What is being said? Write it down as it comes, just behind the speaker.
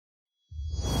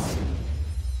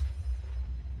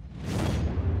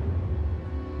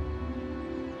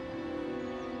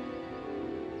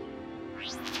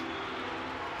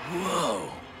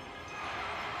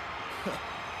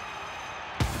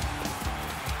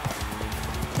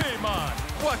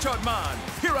Watch out, man.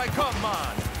 Here I come,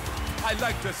 man. I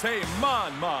like to say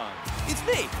man. It's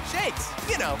me, Shakes.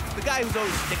 You know, the guy who's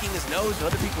always sticking his nose in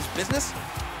other people's business.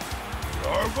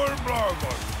 Blah, blah, blah.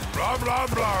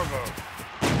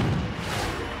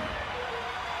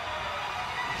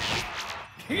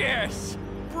 Yes,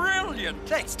 brilliant.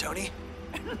 Thanks, Tony.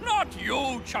 Not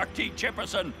you, Chuck T.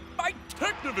 Chipperson. My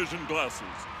Technovision glasses.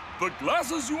 The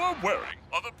glasses you are wearing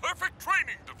are the perfect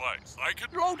training device. I can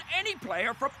load any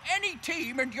player from any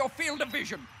team into your field of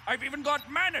vision. I've even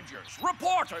got managers,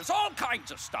 reporters, all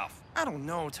kinds of stuff. I don't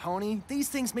know, Tony. These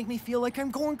things make me feel like I'm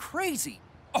going crazy.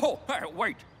 Oh,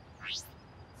 wait.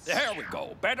 There we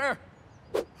go. Better?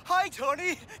 Hi,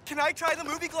 Tony. Can I try the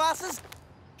movie glasses?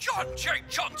 John J.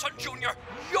 Johnson, Jr.,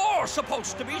 you're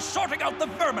supposed to be sorting out the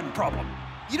vermin problem.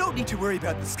 You don't need to worry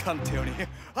about the skunk, Tony.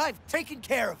 I've taken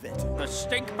care of it. The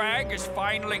stink bag is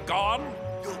finally gone?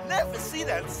 You'll never see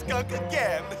that skunk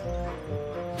again.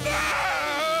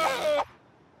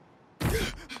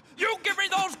 You give me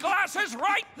those glasses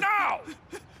right now!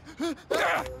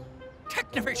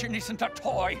 Technovision isn't a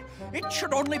toy. It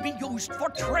should only be used for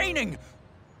training.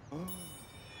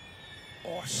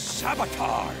 Or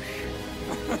sabotage.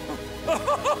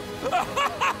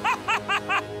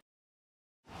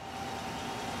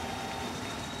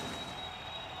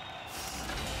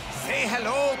 Say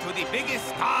hello to the biggest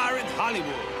star in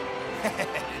Hollywood.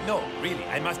 No, really,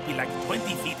 I must be like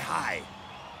 20 feet high.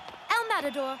 El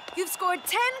Matador, you've scored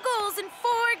 10 goals in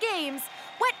 4 games.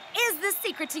 What is the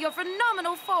secret to your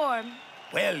phenomenal form?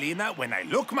 Well, Lena, when I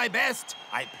look my best,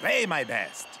 I play my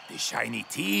best. The shiny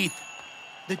teeth.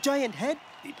 The giant head?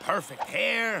 The perfect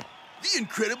hair. The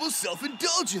incredible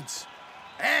self-indulgence.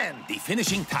 And the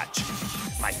finishing touch.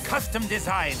 My custom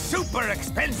designed, super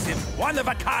expensive,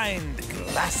 one-of-a-kind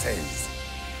glasses.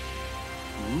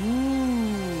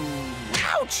 Ooh.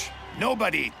 Ouch!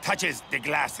 Nobody touches the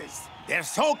glasses. They're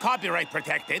so copyright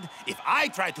protected, if I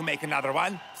try to make another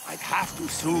one, I'd have to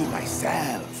sue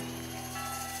myself.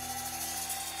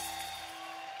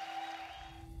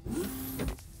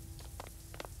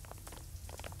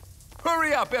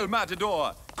 Hurry up, El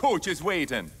Matador. Coach is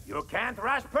waiting. You can't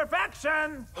rush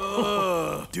perfection.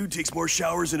 Dude takes more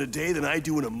showers in a day than I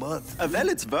do in a month. Well,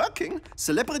 it's working.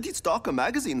 Celebrity Stalker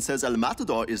magazine says El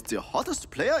Matador is the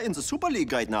hottest player in the Super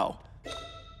League right now.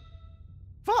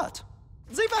 What?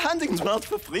 They were handing them out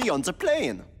for free on the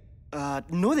plane.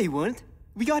 No they weren't.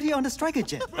 We got here on the striker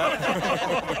jet. El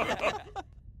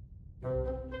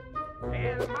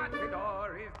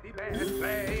Matador is the best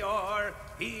player.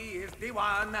 He is the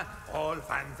one all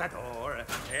fans adore.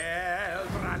 El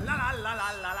la la la la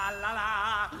la la la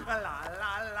la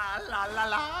la la la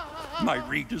la. My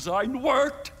redesign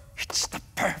worked. It's the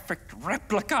perfect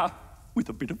replica. With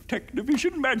a bit of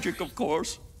Technovision magic, of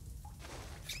course.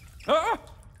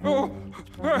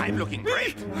 I'm looking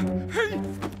great.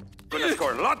 Gonna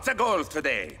score lots of goals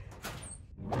today.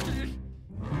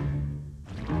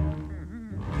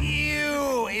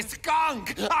 Ew, a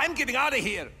skunk! I'm getting out of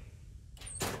here.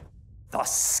 The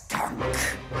skunk.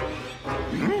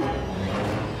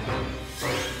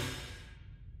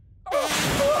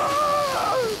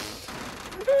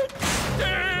 It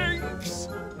stinks!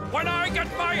 When I get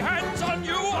my hands on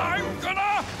you, I'm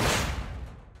gonna...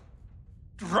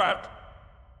 Drat.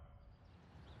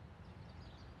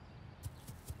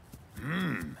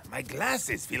 My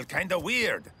glasses feel kinda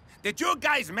weird. Did you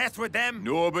guys mess with them?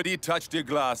 Nobody touched your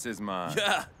glasses, man.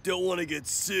 Yeah, don't want to get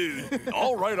sued.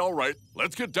 all right.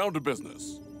 Let's get down to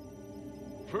business.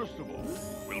 First of all,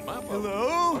 we'll map out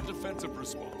our defensive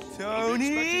response. Tony? We'll be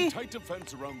expecting tight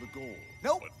defense around the goal.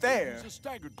 Nope, but there. use a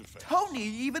staggered defense. Tony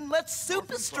even lets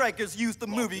Supa Strikas use the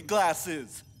movie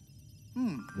glasses.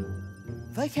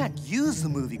 If I can't use the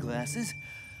movie glasses,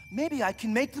 maybe I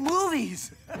can make the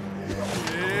movies.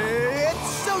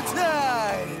 It's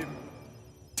showtime!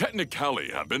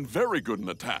 Technicali have been very good in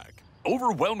attack,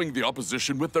 overwhelming the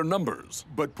opposition with their numbers.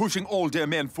 But pushing all their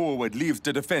men forward leaves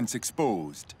the defense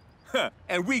exposed.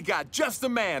 And we got just the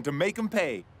man to make them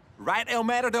pay. Right, El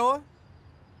Matador?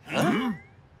 Huh?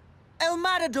 El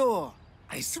Matador!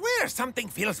 I swear something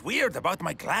feels weird about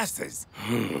my glasses.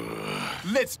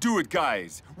 Let's do it,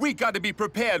 guys. We gotta be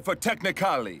prepared for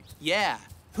Technicali. Yeah,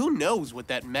 who knows what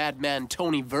that madman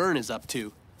Toni Vern is up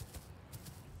to?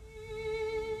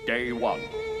 Day 1.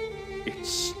 It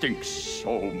stinks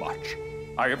so much.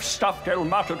 I have stuffed El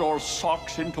Matador's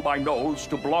socks into my nose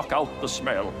to block out the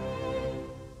smell.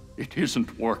 It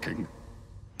isn't working.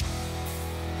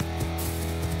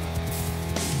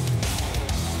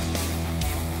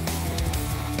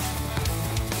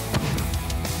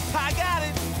 I got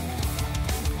it!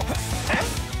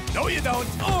 No, you don't.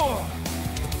 Oh!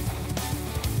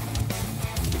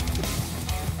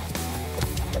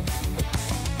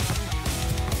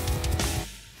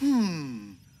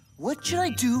 What should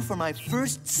I do for my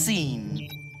first scene?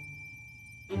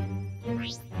 El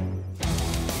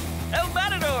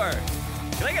Matador!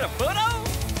 Can I get a photo?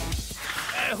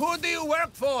 Who do you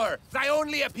work for? I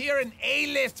only appear in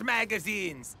A-list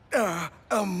magazines.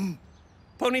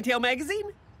 Ponytail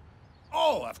Magazine?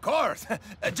 Oh, of course.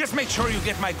 Just make sure you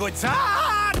get my goods.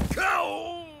 Ah,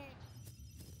 go!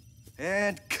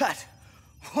 And cut.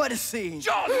 What a scene.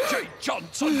 John J.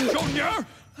 Johnson, Jr.,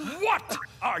 what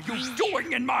are you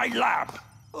doing in my lab?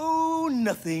 Oh,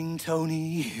 nothing,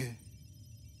 Tony.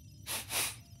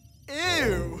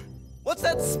 Ew! What's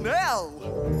that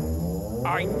smell?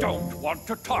 I don't want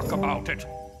to talk about it.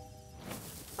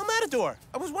 El Matador,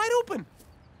 I was wide open.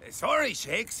 Sorry,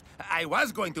 Shakes. I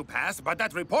was going to pass, but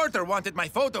that reporter wanted my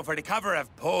photo for the cover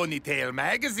of Ponytail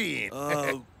magazine.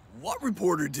 What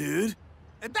reporter, dude?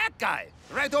 That guy,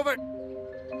 right over...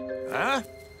 Huh?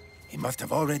 He must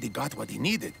have already got what he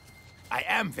needed. I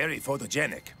am very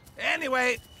photogenic.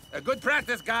 Anyway, a good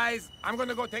practice, guys. I'm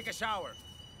gonna go take a shower.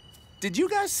 Did you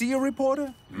guys see a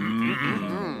reporter?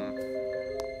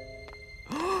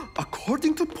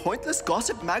 According to Pointless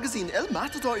Gossip magazine, El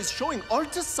Matador is showing all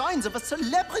the signs of a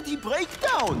celebrity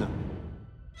breakdown.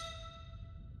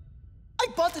 I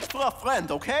bought it for a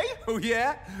friend, okay? Oh,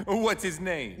 yeah? What's his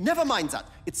name? Never mind that.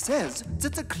 It says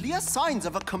that the clear signs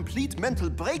of a complete mental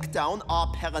breakdown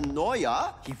are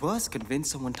paranoia, He was convinced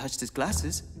someone touched his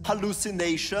glasses.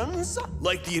 hallucinations,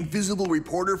 Like the invisible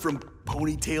reporter from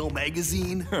Ponytail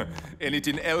magazine?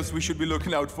 Anything else we should be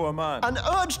looking out for, man? an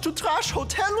urge to trash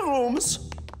hotel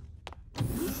rooms.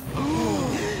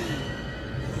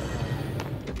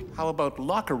 How about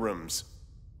locker rooms?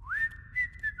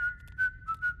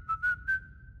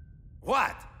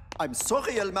 What? I'm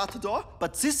sorry, El Matador,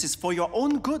 but this is for your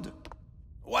own good.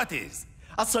 What is?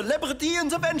 A celebrity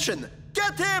intervention.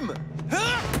 Get him!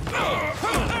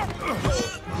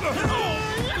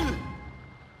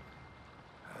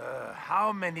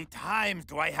 How many times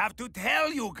do I have to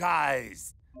tell you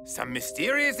guys? Some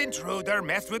mysterious intruder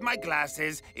messed with my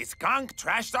glasses, a skunk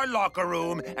trashed our locker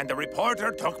room, and the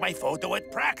reporter took my photo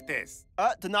at practice.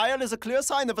 Denial is a clear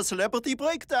sign of a celebrity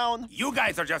breakdown. You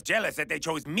guys are just jealous that they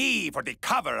chose me for the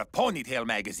cover of Ponytail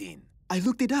magazine. I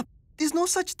looked it up. There's no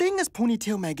such thing as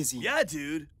Ponytail magazine. Yeah,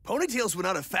 dude. Ponytails went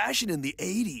out of fashion in the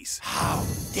 80s. How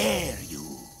dare you?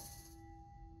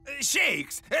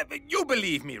 Shakes, you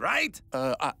believe me, right?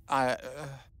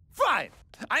 Fine.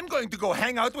 I'm going to go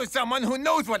hang out with someone who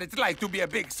knows what it's like to be a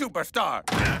big superstar.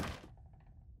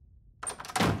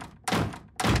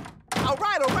 All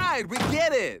right, we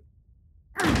get it.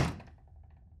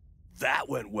 That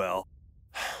went well.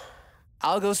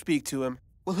 I'll go speak to him.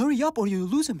 Well, hurry up or you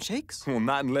lose him, Shakes. Well,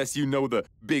 not unless you know the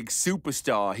big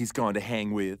superstar he's going to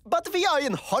hang with. But we are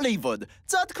in Hollywood.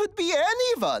 That could be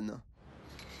anyone.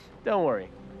 Don't worry.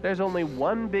 There's only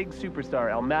one big superstar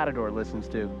El Matador listens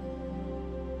to.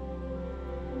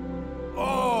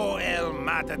 Oh, El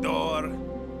Matador.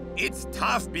 It's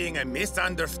tough being a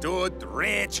misunderstood,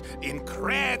 rich,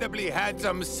 incredibly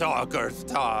handsome soccer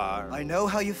star. I know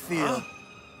how you feel. Huh?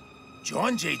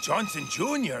 John J. Johnson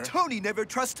Jr.? Tony never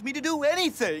trusts me to do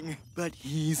anything. But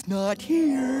he's not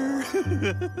here.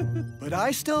 But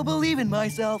I still believe in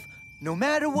myself, no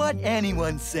matter what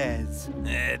anyone says.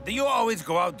 Do you always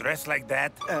go out dressed like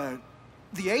that?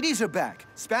 The 80s are back.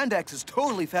 Spandex is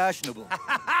totally fashionable.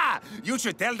 You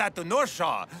should tell that to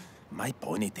Norshaw. My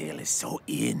ponytail is so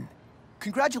in.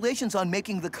 Congratulations on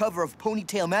making the cover of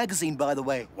Ponytail magazine, by the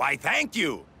way. Why, thank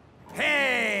you.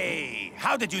 Hey,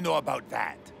 how did you know about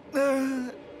that?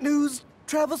 News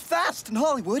travels fast in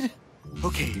Hollywood.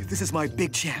 Okay, this is my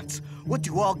big chance. What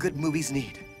do all good movies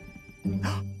need?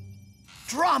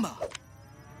 Drama!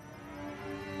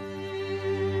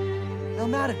 El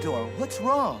Matador, what's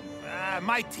wrong?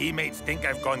 My teammates think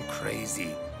I've gone crazy.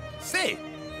 Say,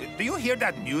 do you hear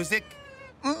that music?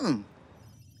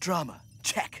 Drama,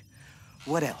 check.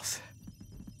 What else?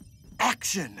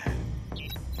 Action!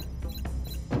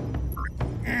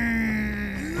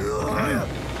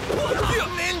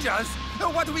 Ninjas?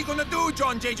 What are we gonna do,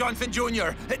 John J. Johnson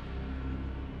Jr.?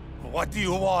 What do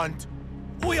you want?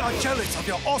 We are jealous of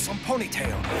your awesome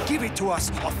ponytail. Give it to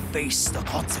us or face the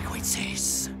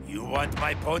consequences. You want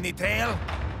my ponytail?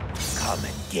 Come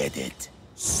and get it.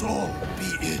 So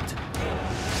be it.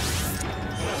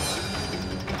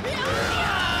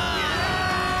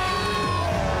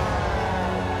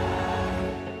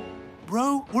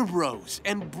 Bro, we're bros,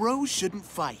 and bros shouldn't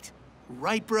fight.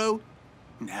 Right, bro?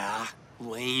 Nah,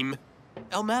 lame.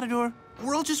 El Matador,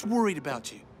 we're all just worried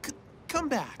about you. Come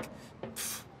back.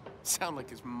 Pfft, sound like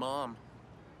his mom.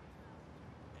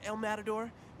 El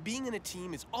Matador, being in a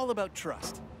team is all about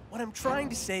trust. What I'm trying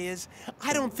to say is,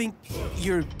 I don't think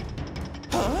you're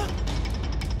Huh?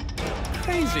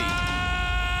 Crazy.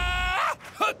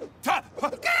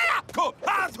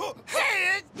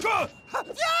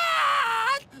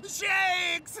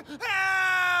 Shakes!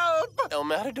 Help! El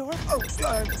Matador? Oh,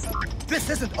 this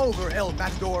isn't over, El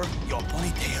Matador. Your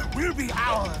ponytail will be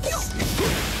ours.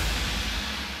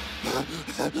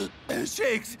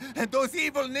 Shakes, and those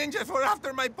evil ninjas were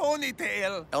after my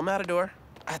ponytail. El Matador,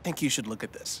 I think you should look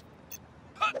at this.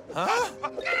 Huh?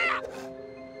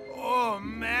 Oh,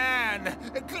 man.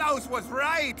 Klaus was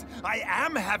right. I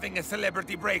am having a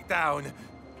celebrity breakdown.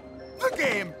 The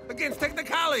game against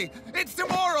Technicali. It's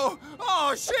tomorrow.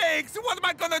 Oh, Shakes, what am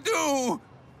I gonna do?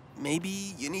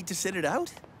 Maybe you need to sit it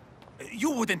out?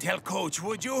 You wouldn't tell Coach,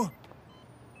 would you?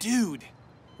 Dude,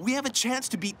 we have a chance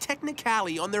to beat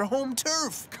Technicali on their home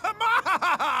turf. Come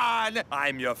on!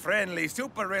 I'm your friendly,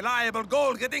 super reliable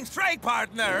goal-getting strike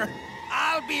partner.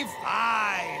 I'll be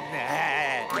fine.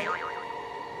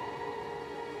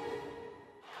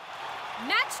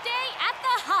 Match day at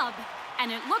the Hub.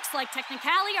 And it looks like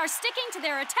Technicali are sticking to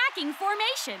their attacking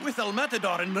formation. With El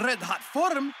Matador in red-hot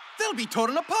form, they'll be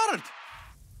torn apart.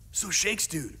 So, Shakes,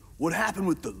 dude, what happened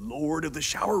with the Lord of the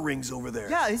Shower Rings over there?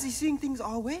 Yeah, is he seeing things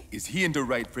our way? Is he in the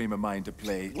right frame of mind to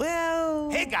play?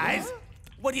 Well... Hey, guys,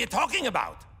 what are you talking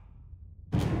about?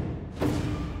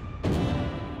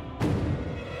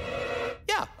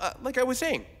 Yeah, like I was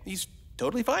saying, he's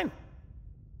totally fine.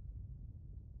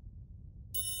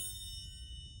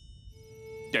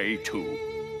 Day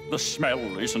 2. The smell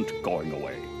isn't going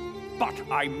away. But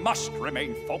I must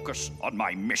remain focused on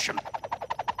my mission.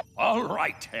 All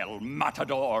right, El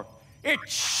Matador.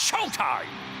 It's showtime!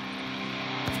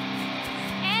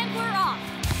 And we're off.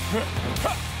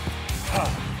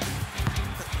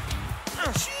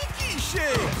 Cheeky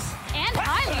Shakes! And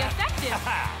highly effective.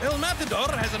 El Matador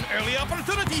has an early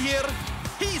opportunity here.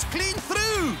 He's clean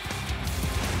through.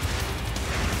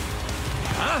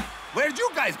 Huh? Where'd you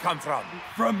guys come from?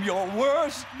 From your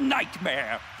worst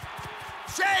nightmare.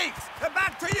 Shakes,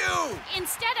 back to you!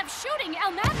 Instead of shooting,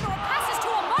 El Matador passes to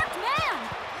a marked man.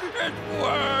 It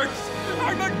works!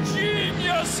 I'm a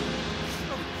genius!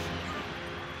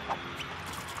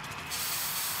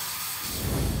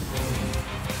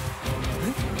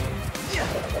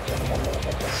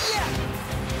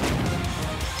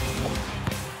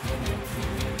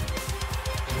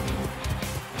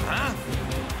 Huh?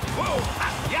 Whoa!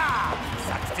 Yeah!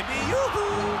 Sucks to be you!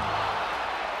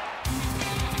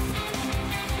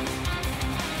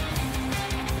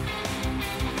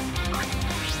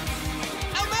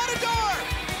 El Matador!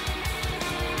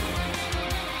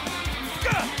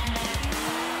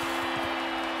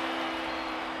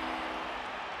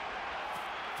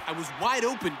 I was wide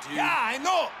open, dude. Yeah, I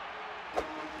know!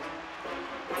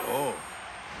 Oh.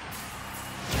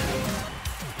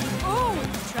 Ooh,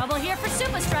 trouble here for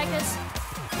Supa Strikas.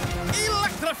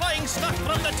 Electrifying stuff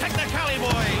from the Technicali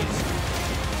boys!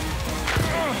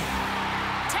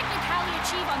 Technicali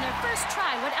achieve on their first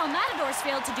try what El Matador's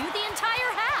failed to do the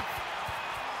entire half.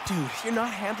 Dude, you're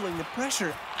not handling the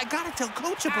pressure. I gotta tell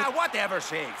Coach about... Whatever,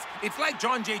 Shakes. It's like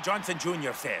John J. Johnson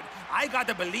Jr. said. I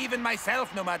gotta believe in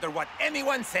myself no matter what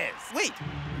anyone says. Wait,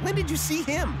 when did you see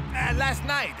him? Last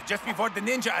night, just before the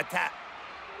ninja attack.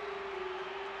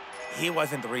 He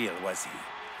wasn't real, was he?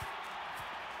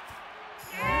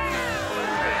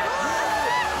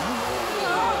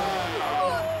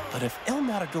 But if El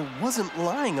Matador wasn't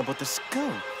lying about the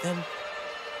skunk, then...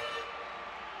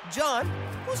 John,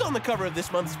 who's on the cover of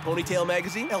this month's Ponytail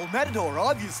magazine? El Matador,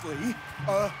 obviously.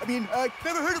 Never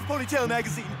heard of Ponytail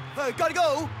magazine. Gotta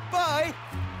go. Bye.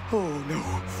 Oh, no.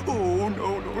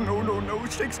 Oh, no.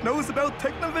 Shakes knows about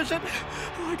Technovision.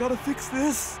 I gotta fix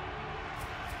this.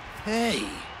 Hey,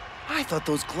 I thought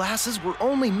those glasses were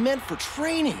only meant for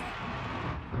training.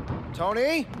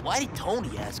 Toni? Why did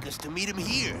Toni ask us to meet him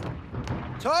here?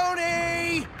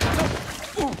 Toni!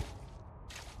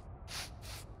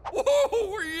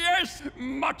 Oh, yes!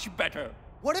 Much better.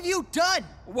 What have you done?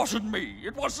 Wasn't me.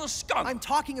 It was the skunk. I'm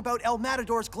talking about El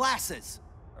Matador's glasses.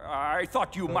 I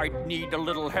thought you might need a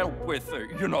little help with,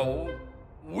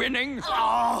 winning.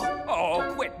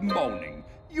 Oh, quit moaning.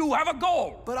 You have a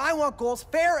goal. But I want goals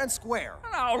fair and square.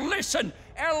 Now listen,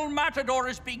 El Matador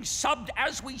is being subbed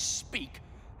as we speak.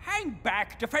 Hang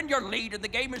back, defend your lead, and the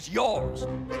game is yours.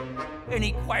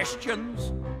 Any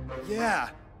questions? Yeah.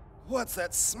 What's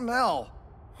that smell?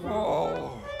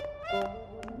 Oh.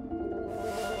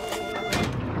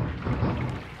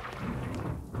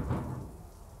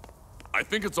 I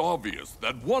think it's obvious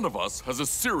that one of us has a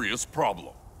serious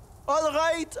problem. All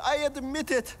right, I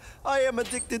admit it. I am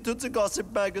addicted to the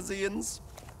gossip magazines.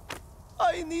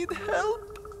 I need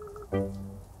help.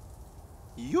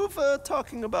 You were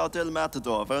talking about El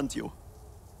Matador, weren't you?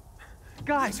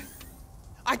 Guys,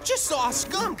 I just saw a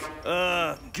skunk!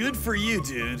 Good for you,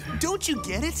 dude. Don't you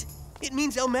get it? It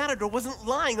means El Matador wasn't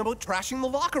lying about trashing the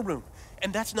locker room.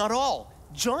 And that's not all.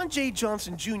 John J.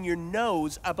 Johnson Jr.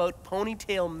 knows about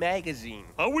Ponytail Magazine.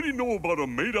 How would he know about a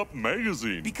made-up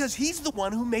magazine? Because he's the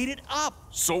one who made it up.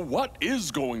 So what is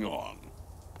going on?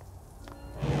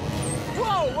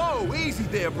 Whoa, whoa, easy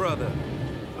there, brother.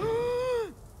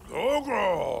 Oh,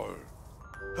 God.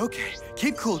 Okay,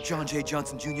 keep cool, John J.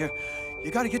 Johnson Jr.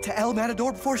 You gotta get to El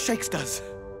Matador before Shakes does.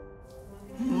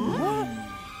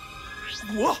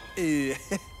 Whoa!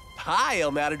 Hi,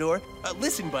 El Matador.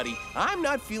 Listen, buddy, I'm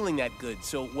not feeling that good,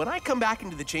 so when I come back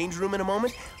into the change room in a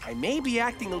moment, I may be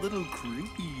acting a little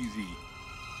crazy.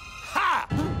 Ha!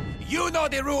 You know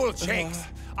the rules, Shakes.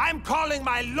 I'm calling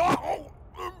my law.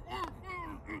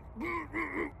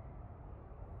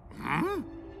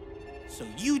 So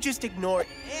you just ignore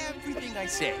everything I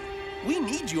say. We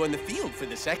need you on the field for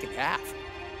the second half.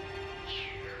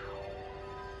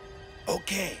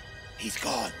 Okay, he's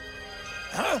gone.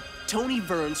 Huh? Toni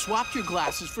Vern swapped your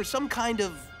glasses for some kind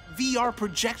of VR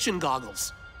projection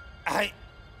goggles.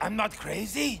 I'm not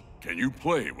crazy? Can you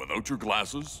play without your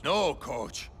glasses? No,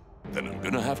 Coach. Then I'm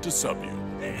gonna have to sub you.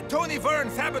 Toni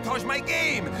Vern sabotaged my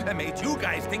game and made you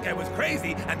guys think I was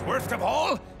crazy, and worst of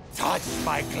all, touched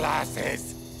my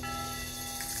glasses.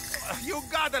 You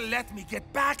gotta let me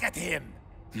get back at him.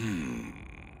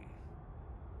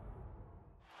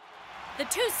 The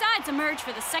two sides emerge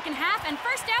for the second half, and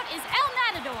first out is El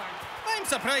Matador. I'm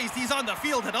surprised he's on the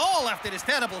field at all after his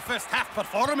terrible first half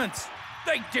performance.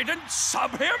 They didn't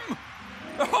sub him?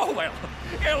 Oh, well,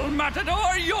 El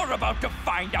Matador, you're about to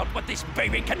find out what this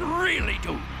baby can really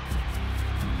do.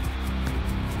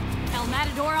 El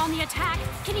Matador on the attack.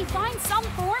 Can he find some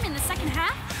form in the second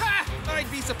half? Ha! I'd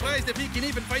be surprised if he can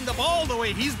even find the ball the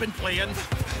way he's been playing.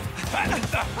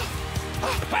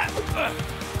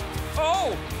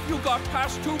 Oh, you got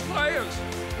past 2 players.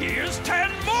 Here's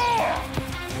 10 more!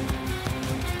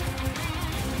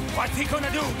 What's he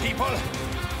gonna do, people?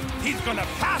 He's gonna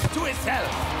pass to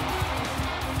himself.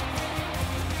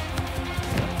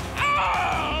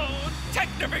 Oh!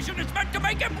 Technivision is meant to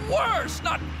make him worse,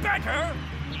 not better.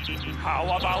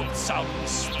 How about some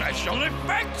special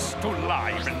effects to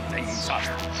liven things up?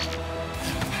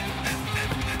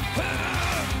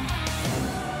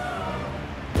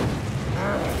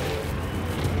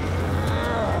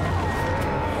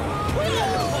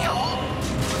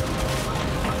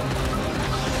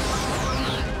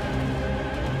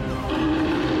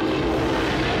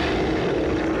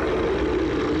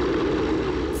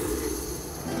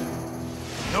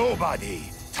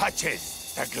 Nobody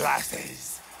touches the glasses.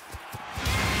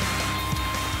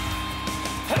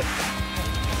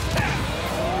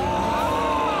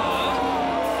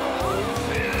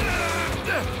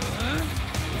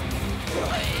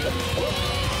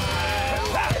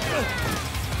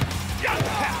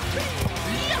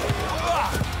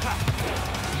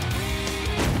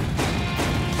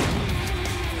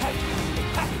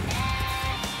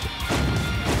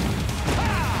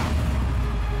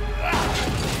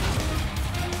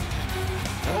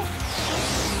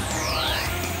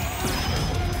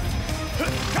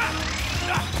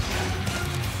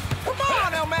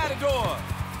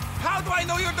 How do I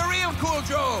know you're the real Cool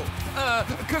Joe?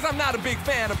 Because I'm not a big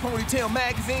fan of Ponytail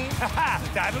Magazine.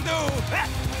 That'll do.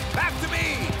 Back to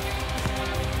me.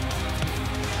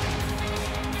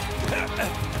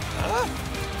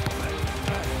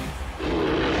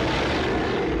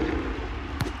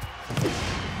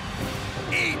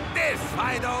 Eat this,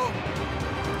 Fido.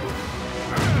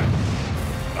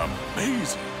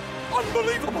 Amazing.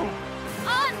 Unbelievable.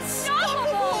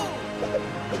 Unstoppable!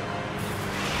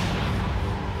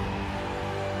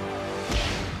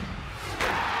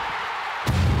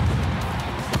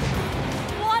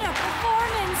 What a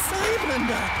performance! Hey,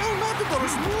 Brenda, El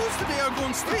Matador's moves today are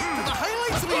going straight to the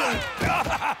highlights reel.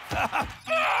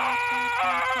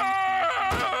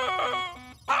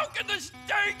 How can this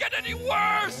day get any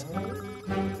worse?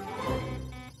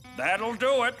 That'll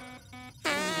do it.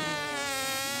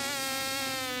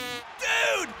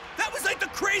 Dude, that was like the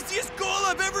craziest goal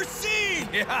I've ever seen!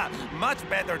 Yeah, much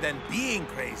better than being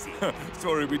crazy.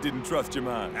 Sorry we didn't trust you,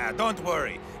 man. Don't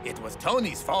worry. It was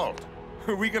Tony's fault.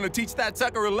 Are we gonna teach that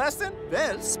sucker a lesson?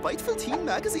 Well, Spiteful Teen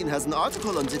Magazine has an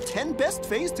article on the 10 best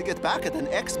ways to get back at an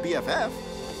ex-BFF.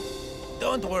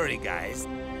 Don't worry, guys.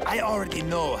 I already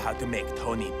know how to make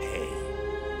Tony pay.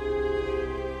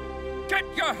 Get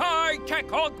your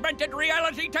high-tech augmented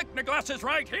reality technoglasses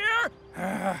right here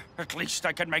At least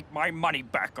I can make my money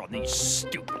back on these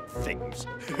stupid things.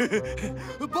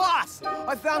 Boss,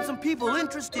 I found some people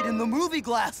interested in the movie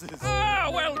glasses. Ah,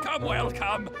 welcome,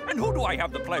 welcome. And who do I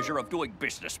have the pleasure of doing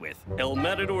business with? El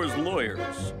Matador's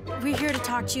lawyers. We're here to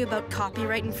talk to you about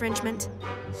copyright infringement.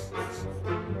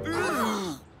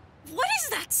 What is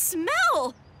that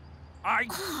smell? I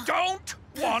don't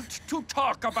want to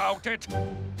talk about it.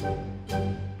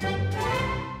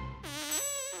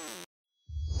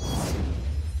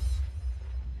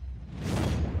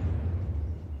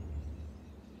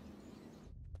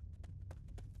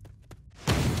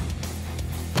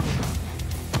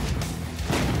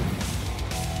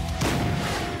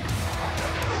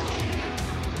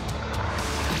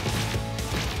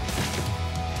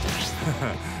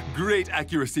 Great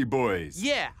accuracy, boys.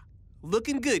 Yeah,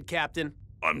 looking good, Captain.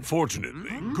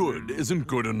 Unfortunately, good isn't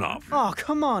good enough. Oh,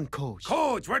 come on, Coach.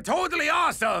 Coach, we're totally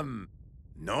awesome.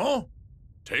 No?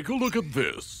 Take a look at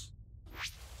this.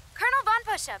 Colonel Von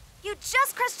Pushup, you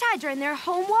just crushed Hydra in their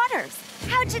home waters.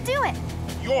 How'd you do it?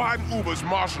 Johann Uber's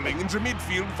marshalling in the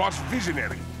midfield was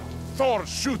visionary. Thor's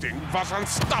shooting was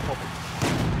unstoppable.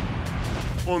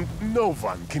 And no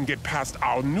one can get past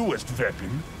our newest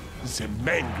weapon, the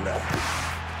Mangler.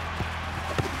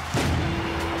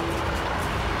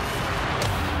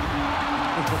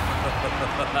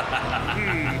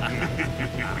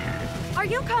 Are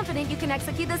you confident you can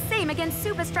execute the same against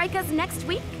Supa Strikas next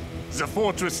week? The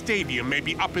Fortress Stadium may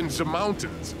be up in the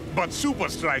mountains, but Supa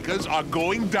Strikas are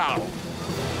going down.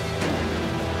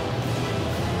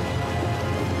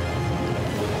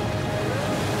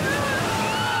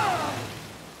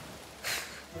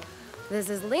 This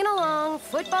is Lena Long,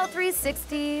 Football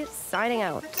 360, signing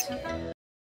out.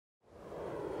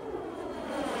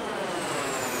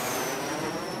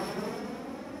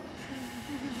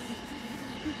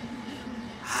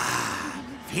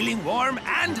 Feeling warm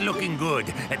and looking good.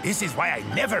 This is why I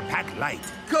never pack light.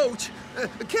 Coach,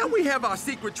 can't we have our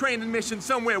secret training mission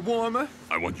somewhere warmer?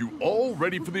 I want you all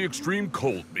ready for the extreme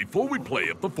cold before we play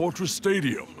at the Fortress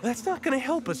Stadium. That's not gonna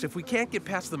help us if we can't get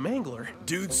past the Mangler.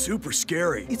 Dude's super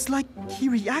scary. It's like he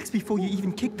reacts before you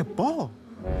even kick the ball.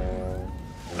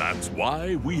 That's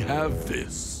why we have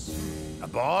this. A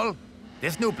ball?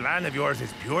 This new plan of yours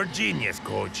is pure genius,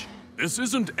 Coach. This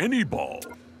isn't any ball.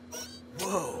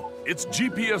 Whoa. It's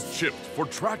GPS chipped for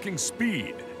tracking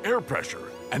speed, air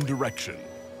pressure, and direction.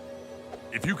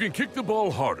 If you can kick the ball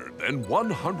harder than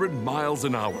 100 miles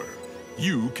an hour,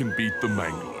 you can beat the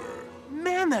Mangler.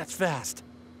 Man, that's fast.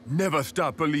 Never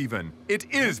stop believing. It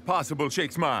is possible,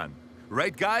 Shakes Man.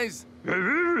 Right, guys?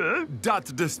 Dot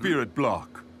the spirit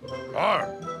block.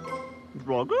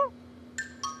 Roger?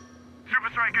 Supa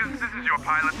Strikas, this is your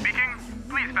pilot speaking.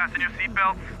 Please fasten your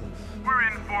seatbelts. We're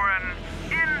in for an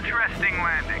interesting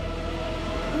landing.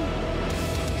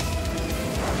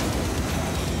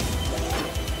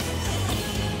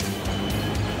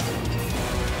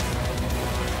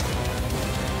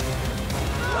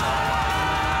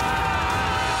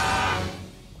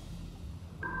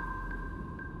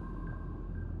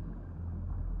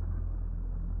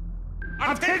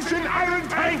 Attention, Iron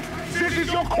Tank! This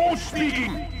is your coach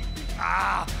speaking!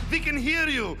 Ah, we can hear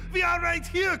you. We are right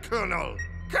here, Colonel.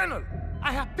 Colonel,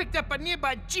 I have picked up a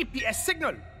nearby GPS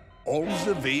signal. All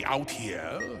the way out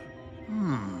here?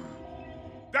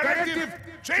 Directive,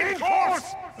 change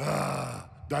course!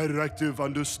 Directive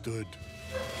understood.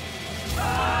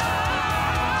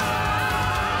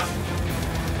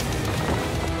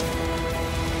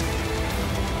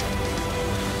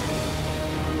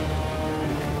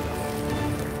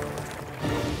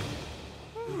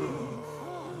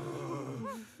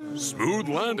 Smooth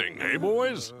landing, eh,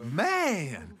 boys?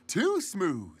 Man, too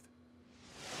smooth.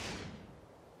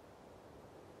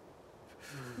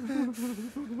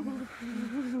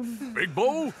 Big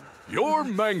Bo, you're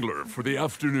Mangler for the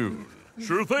afternoon.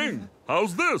 Sure thing.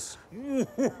 How's this?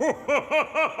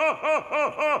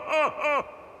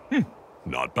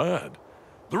 Not bad.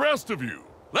 The rest of you,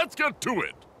 let's get to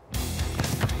it.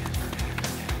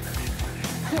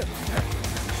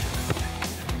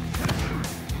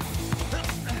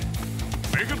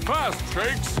 Make it fast,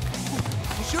 Shakes.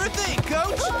 Sure thing,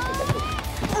 Coach.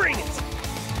 Bring it.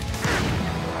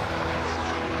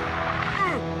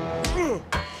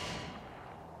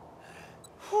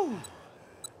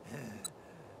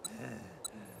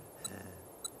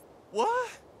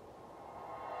 What?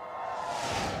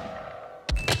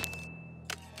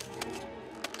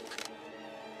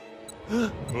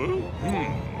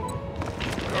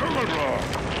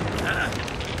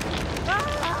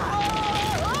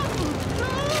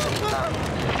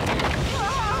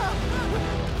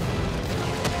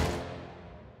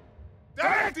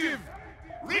 Directive!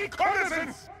 Reconnaissance!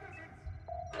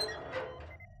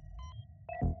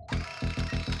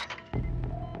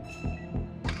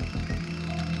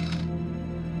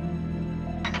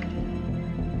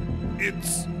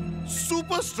 It's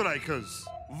Supa Strikas.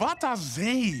 What are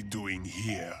they doing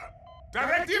here?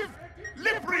 Directive,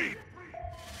 lip read!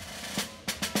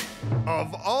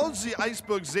 Of all the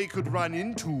icebergs they could run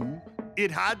into,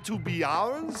 it had to be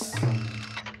ours?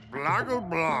 Bloggle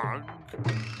blog.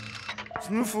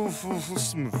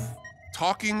 Smooth.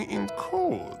 Talking in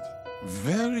code.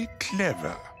 Very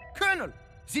clever. Colonel,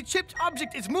 the chipped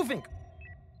object is moving.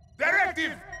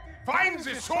 Directive, find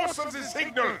the source of the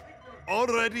signal.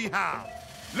 Already have.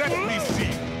 Let me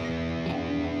see.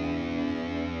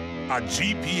 A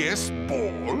GPS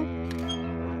ball?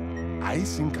 I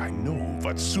think I know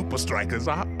what Supa Strikas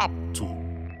are up to.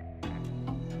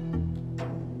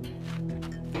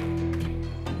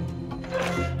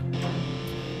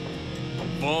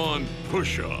 On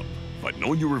push-up. If I'd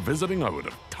known you were visiting, I would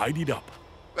have tidied up.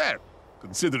 Well,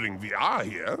 considering we are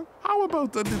here, how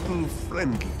about a little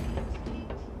friendly?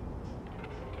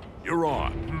 You're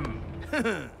on.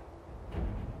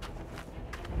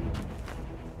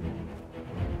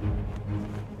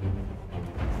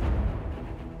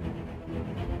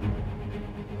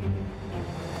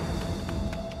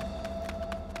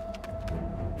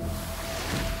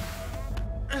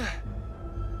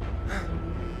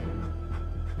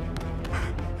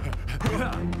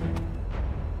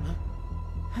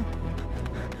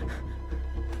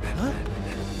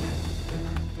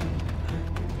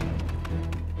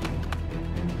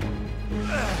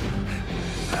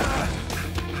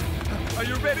 Are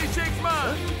you ready, Shakes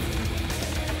Man?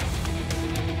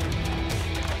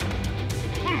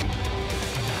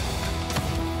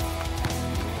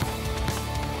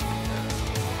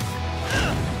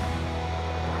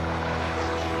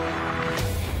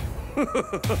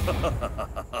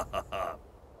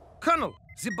 Colonel,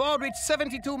 the ball reached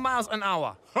 72 miles an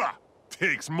hour. Ha!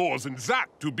 Takes more than that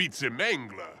to beat the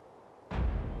Mangler.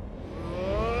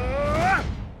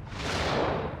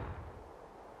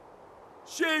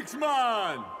 Shakes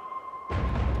Man!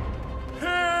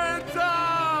 Hands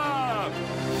up!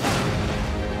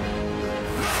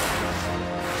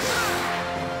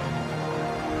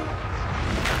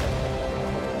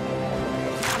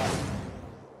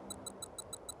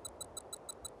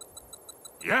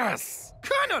 Yes!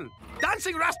 Colonel,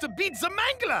 Dancing Rasta beats the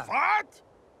Mangler. What?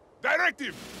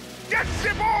 Directive, get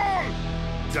the ball!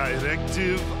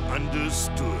 Directive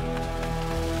understood.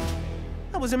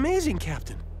 That was amazing,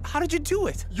 Captain. How did you do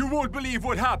it? You won't believe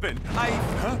what happened.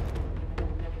 Huh?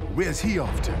 Where's he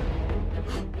off to?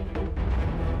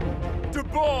 The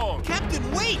ball!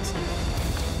 Captain, wait!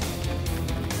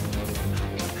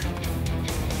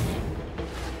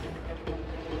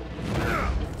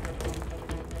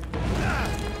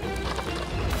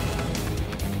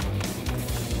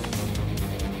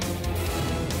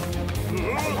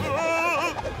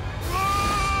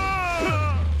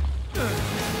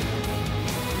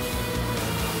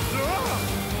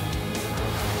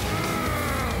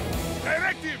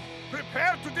 Directive,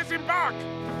 prepare to disembark!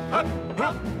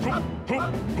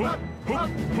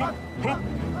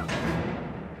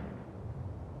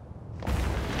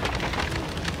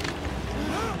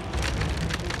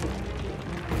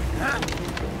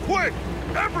 Quick!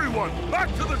 Everyone, back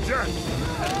to the jet!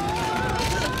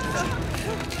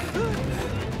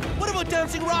 What about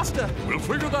Dancing Rasta? We'll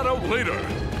figure that out later.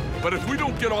 But if we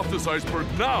don't get off this iceberg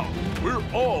now, we're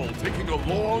all taking a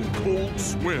long, cold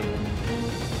swim.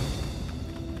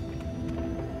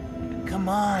 Come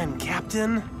on,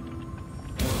 Captain.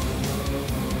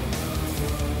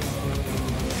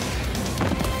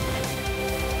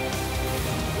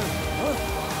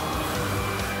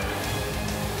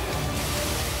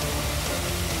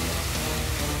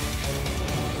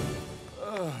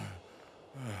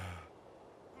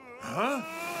 Huh?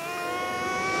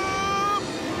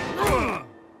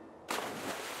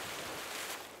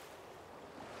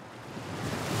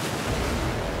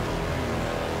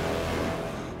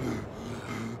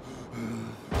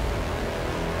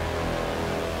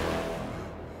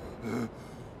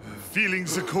 Feeling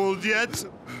the cold yet?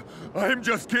 I'm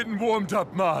just getting warmed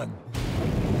up, man.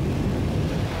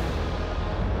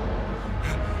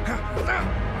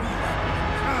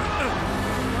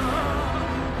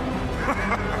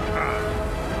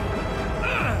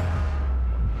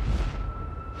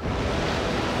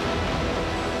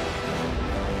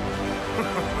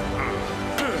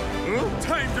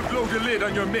 Time to blow the lid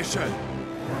on your mission.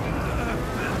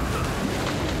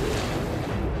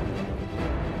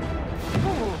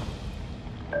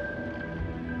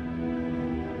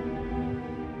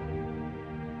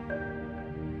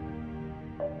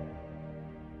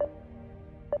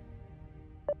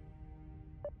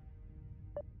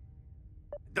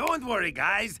 Don't worry,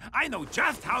 guys. I know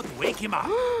just how to wake him up.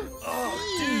 Oh,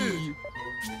 dude.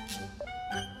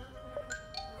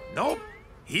 Nope,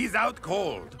 he's out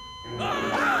cold.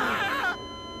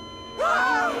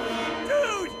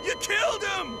 Dude, you killed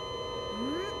him!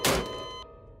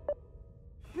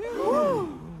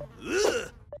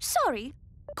 Sorry.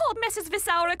 Cold messes with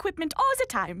our equipment all the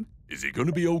time. Is he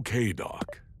gonna be okay,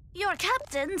 Doc? Your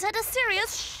captain's had a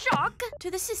serious shock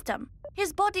to the system.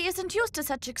 His body isn't used to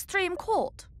such extreme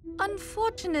cold.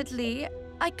 Unfortunately,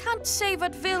 I can't say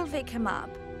what will wake him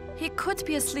up. He could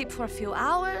be asleep for a few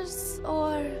hours,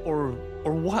 or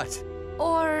what?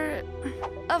 Or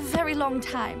a very long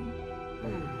time.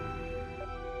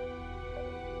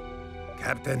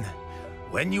 Captain,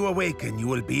 when you awaken, you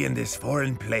will be in this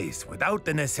foreign place without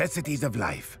the necessities of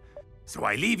life. So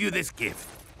I leave you this gift,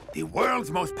 the world's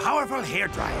most powerful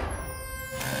hairdryer.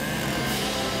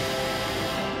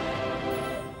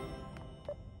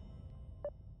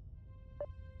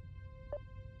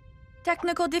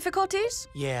 Technical difficulties?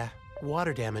 Yeah,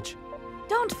 water damage.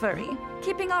 Don't worry.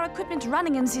 Keeping our equipment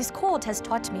running in this cold has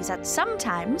taught me that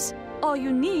sometimes all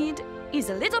you need is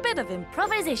a little bit of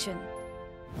improvisation.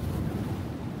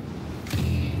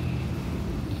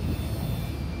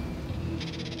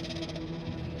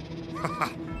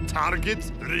 Target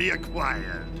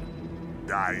reacquired.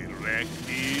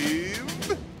 Directive.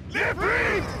 Left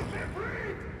read!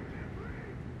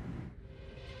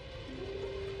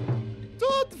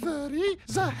 Don't worry,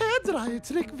 the hairdryer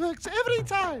trick works every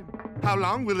time. How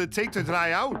long will it take to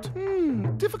dry out?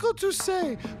 Difficult to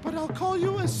say, but I'll call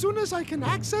you as soon as I can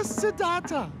access the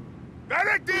data.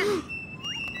 Directive!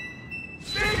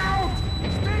 Stay out!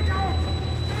 Stay out!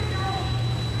 Stay out!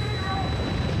 Stay out!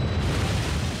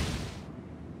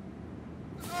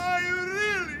 I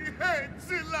really hate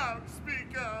the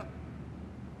loudspeaker.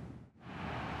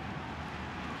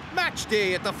 Match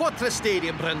day at the Fortress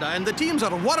Stadium, Brenda, and the teams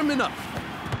are warming up.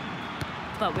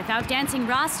 But without Dancing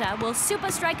Rasta, will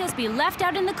Supa Strikas be left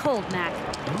out in the cold, Mac?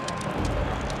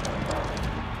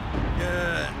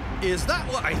 Is that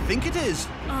what I think it is?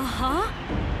 Uh-huh.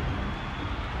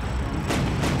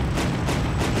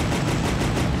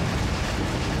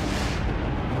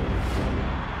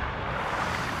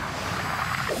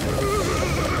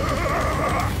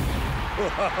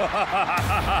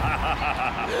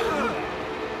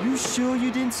 You sure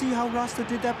you didn't see how Rasta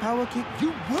did that power kick?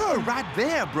 You were right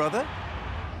there, brother.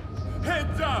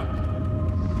 Heads up!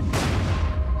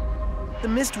 The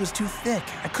mist was too thick.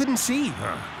 I couldn't see.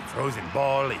 The frozen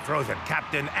ball, the frozen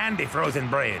captain, and the frozen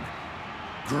brain.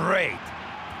 Great.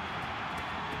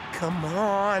 Come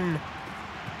on.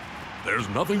 There's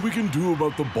nothing we can do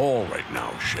about the ball right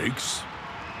now, Shakes.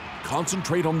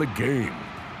 Concentrate on the game.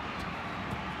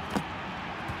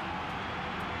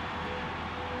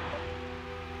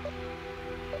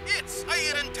 It's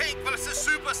Iron Tank versus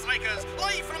Supa Strikas,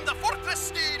 live from the Fortress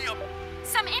Stadium.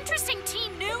 Some interesting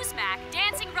team news, Mac.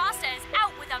 Dancing Rasta is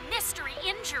out with a mystery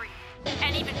injury.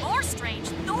 And even more strange,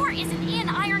 Thor isn't in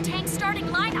Iron Tank's starting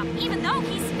lineup, even though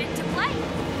he's fit to play.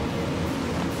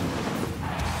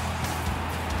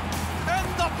 And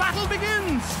the battle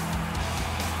begins!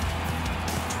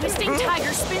 Twisting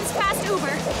Tiger spins past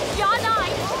Uber. Yawn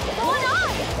eye! One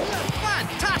eye!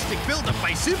 Fantastic build-up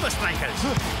by Supa Strikas.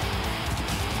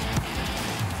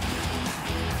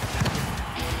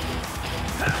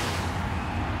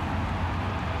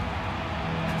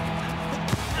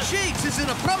 Shakes is in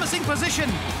a promising position.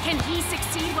 Can he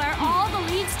succeed where all the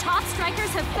league's top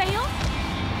strikers have failed?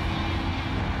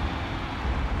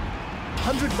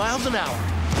 100 miles an hour.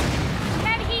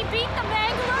 Can he beat the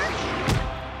Mangler?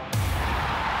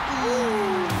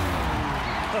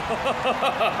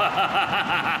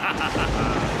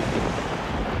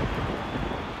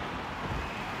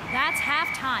 That's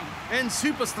halftime. And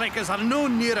Supa Strikas are no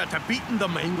nearer to beating the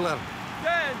Mangler.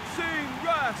 Dancing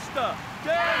Rasta!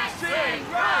 Dancing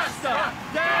Rasta!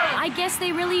 Dancing! I guess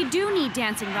they really do need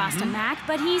Dancing Rasta, Mac,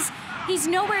 but he's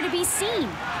nowhere to be seen.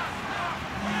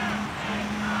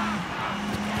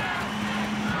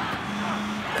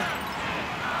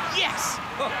 Yes!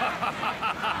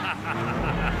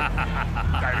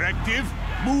 Directive,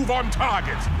 move on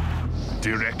target.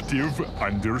 Directive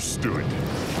understood.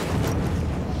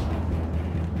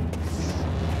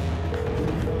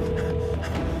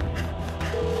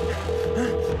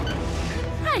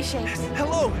 Hi, Shakes.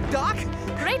 Hello, Doc.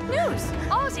 Great news.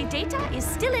 All the data is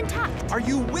still intact. Are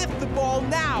you with the ball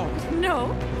now? No.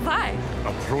 Why?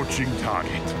 Approaching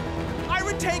target.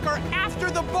 Iron Tank are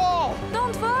after the ball.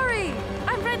 Don't worry.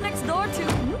 I'm right next door to...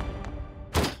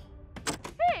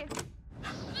 Hey!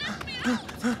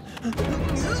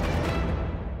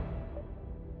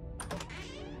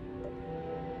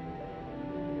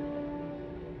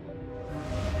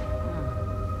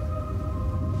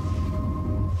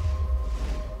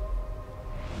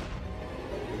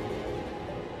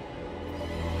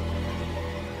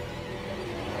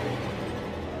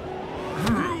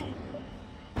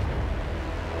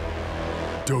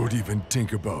 Don't even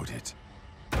think about it.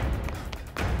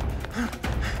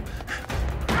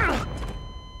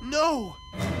 No!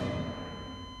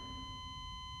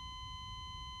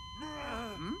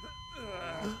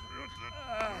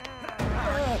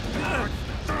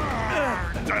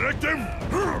 Directive!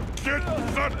 Get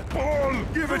that ball!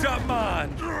 Give it up, man!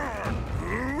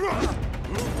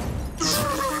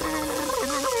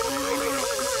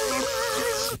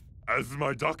 As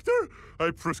my doctor,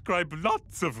 I prescribe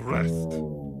lots of rest.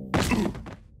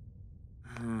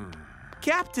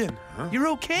 Captain, you're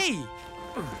okay.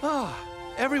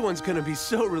 Everyone's gonna be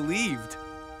so relieved.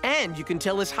 And you can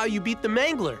tell us how you beat the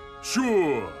Mangler.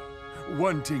 Sure.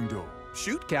 One thing, though.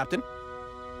 Shoot, Captain.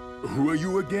 Who are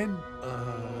you again?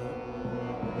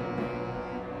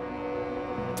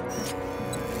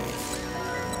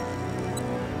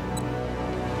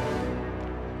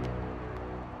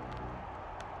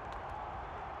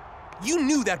 You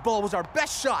knew that ball was our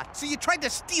best shot, so you tried to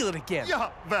steal it again. Yeah,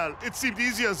 well, it seemed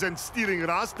easier than stealing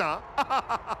Rasta.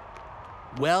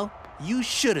 Well, you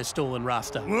should have stolen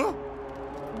Rasta. Huh?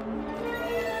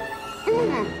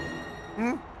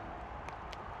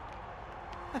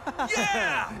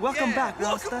 Yeah! Welcome back,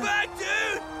 Rasta. Welcome back,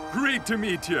 dude! Great to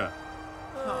meet you.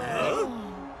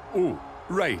 Oh,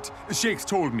 right. Shakes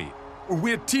told me.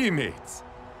 We're teammates.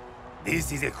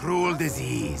 This is a cruel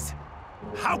disease.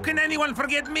 How can anyone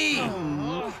forget me?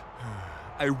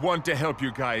 I want to help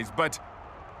you guys, but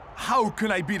how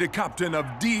can I be the captain of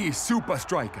the Supa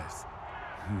Strikas?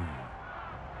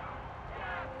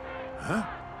 Huh?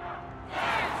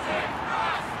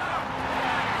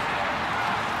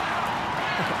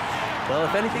 Well,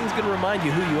 if anything's gonna remind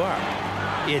you who you are,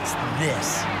 it's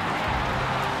this.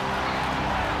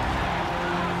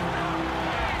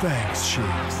 Thanks,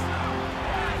 Shakes.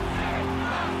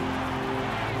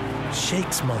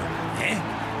 Shakesman. Eh?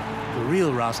 The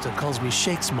real Rasta calls me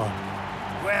Shakesman.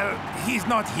 Well, he's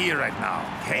not here right now,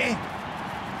 okay?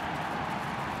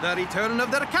 The return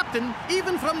of their captain,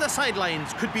 even from the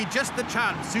sidelines, could be just the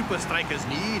chance Supa Strikas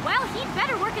need. Well, he'd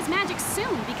better work his magic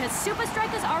soon, because Supa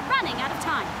Strikas are running out of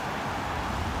time.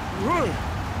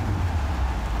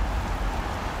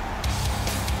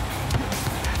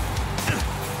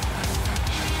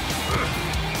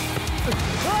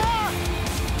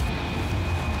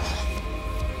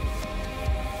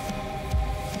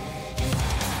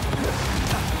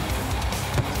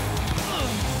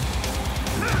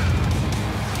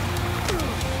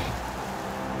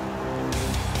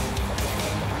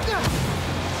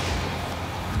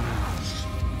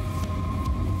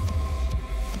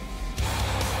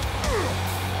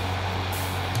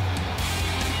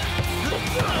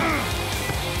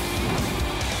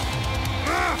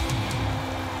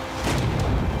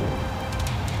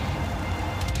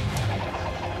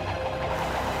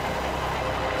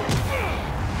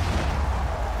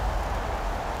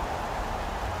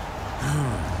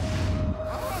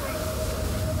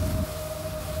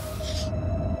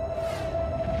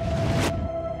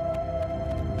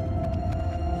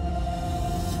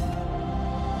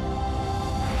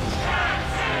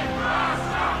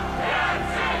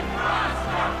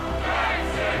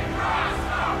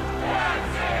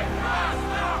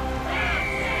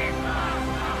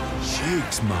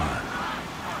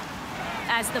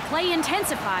 As the play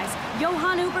intensifies,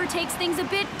 Johann Uber takes things a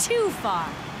bit too far.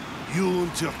 You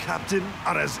and your captain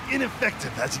are as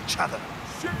ineffective as each other.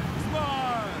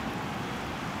 Shakesman!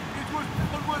 It was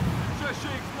onward to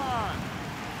Shakesman!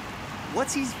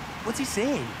 What's he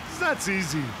saying? That's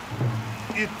easy.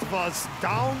 It was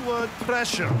downward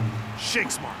pressure.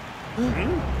 Shakesman.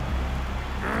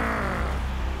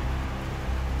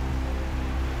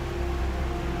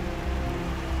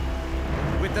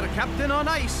 With their captain on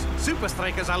ice, Supa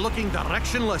Strikas are looking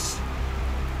directionless.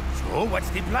 So, what's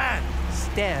the plan?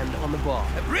 Stand on the ball.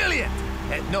 Brilliant!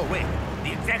 No, wait.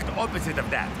 The exact opposite of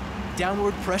that.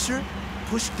 Downward pressure,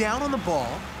 push down on the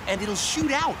ball, and it'll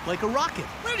shoot out like a rocket.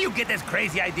 Where do you get this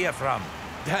crazy idea from?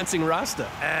 Dancing Rasta.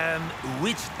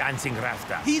 Which dancing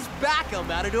Rasta? He's back, El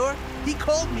Matador. He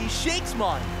called me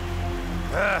Shakesman.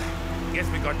 Guess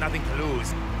we got nothing to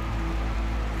lose.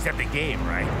 Except the game,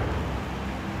 right?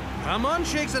 Come on,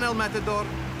 Shakes and El Matador.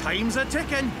 Time's a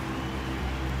ticking.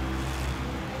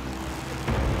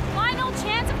 Final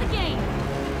chance of the game.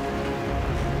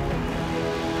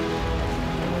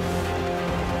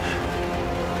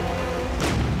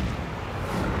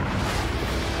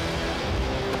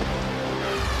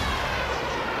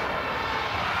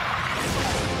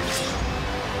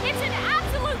 It's an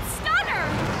absolute stunner!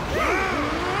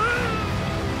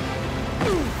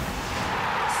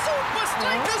 Supa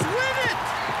Strikas win it!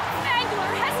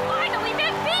 Mangler has finally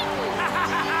been beaten!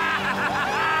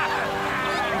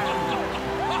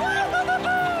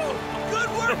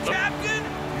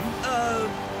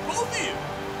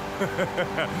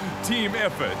 Team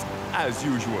effort, as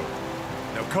usual.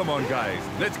 Now come on, guys,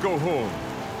 let's go home.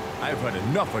 I've had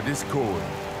enough of this cold.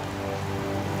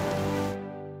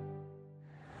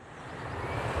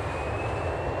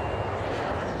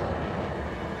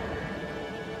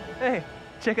 Hey,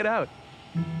 check it out.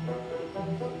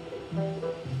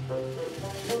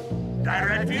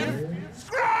 Directive?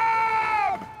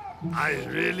 Scrub! I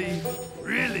really,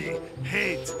 really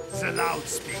hate the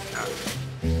loudspeaker.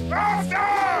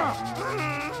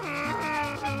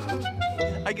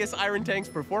 I guess Iron Tank's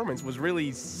performance was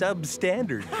really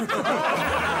substandard.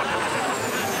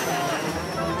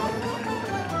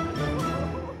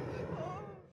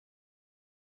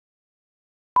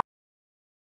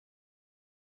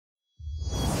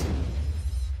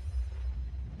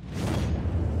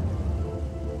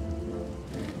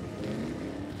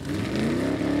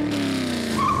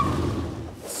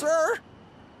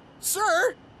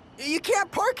 Sir, you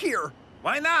can't park here.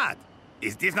 Why not?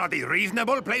 Is this not a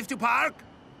reasonable place to park?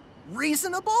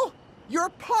 Reasonable? You're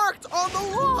parked on the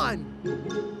lawn.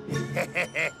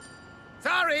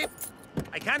 Sorry,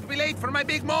 I can't be late for my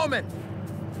big moment.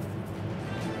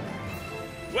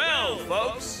 Well,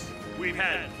 folks, we've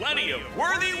had plenty of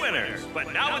worthy winners,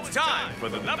 but now it's time for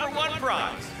the #1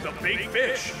 prize, the big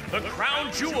fish, the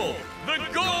crown jewel, the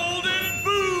golden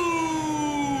boot!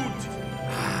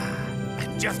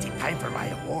 Just in time for my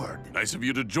award. Nice of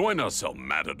you to join us, El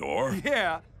Matador.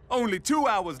 Yeah, only 2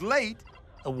 hours late.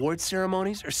 Award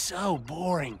ceremonies are so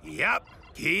boring. Yep,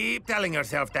 keep telling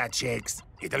yourself that, Shakes.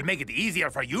 It'll make it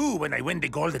easier for you when I win the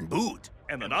golden boot.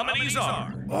 And the nominees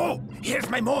are... Oh, here's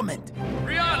my moment.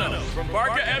 Rihanna from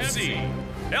Barca FC,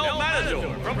 El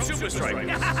Matador from Supa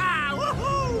Strikas,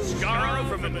 Scara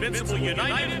from Invincible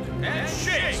United, and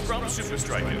Shakes from Supa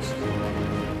Strikas.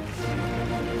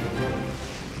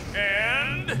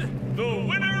 And the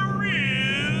winner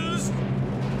is...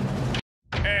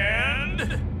 And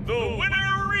the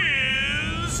winner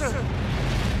is...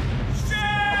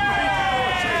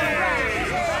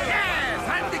 Yes,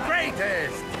 I'm the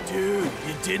greatest. Dude,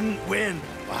 you didn't win.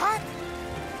 What?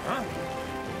 Huh?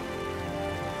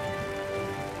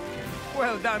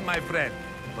 Well done, my friend.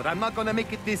 But I'm not gonna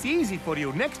make it this easy for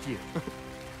you next year.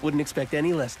 Wouldn't expect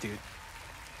any less, dude.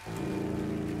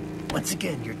 Once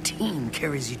again, your team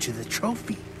carries you to the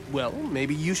trophy. Well,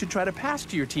 maybe you should try to pass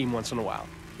to your team once in a while.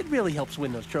 It really helps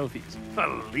win those trophies.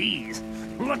 Please,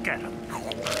 look at him.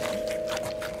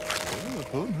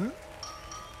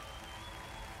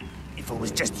 If it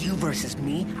was just you versus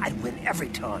me, I'd win every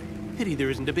time. Pity there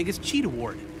isn't a biggest cheat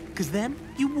award, because then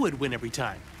you would win every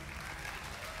time.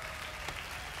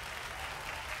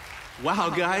 Wow,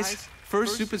 guys.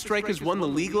 First Supa Strikas won the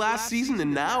league last season,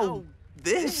 and now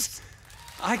this.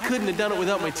 I couldn't have done it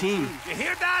without my team. You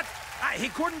hear that? He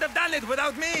couldn't have done it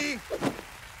without me.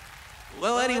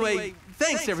 Well, anyway,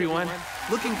 thanks everyone.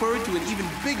 Looking forward to an even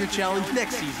bigger challenge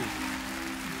next season.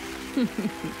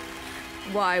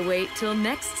 Why wait till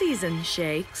next season,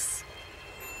 Shakes?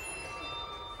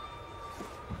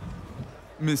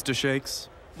 Mr. Shakes.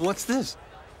 What's this?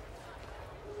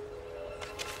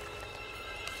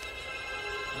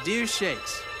 Dear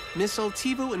Shakes, Miss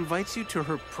Altivo invites you to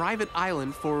her private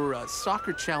island for a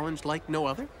soccer challenge like no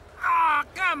other? Oh,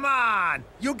 come on!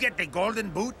 You get the golden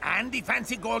boot and the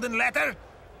fancy golden letter?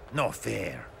 No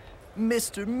fair.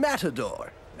 Mr.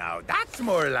 Matador. Now that's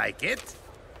more like it.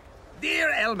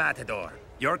 Dear El Matador,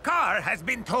 your car has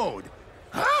been towed.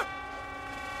 Huh?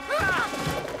 Ah!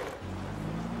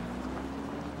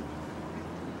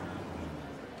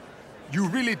 You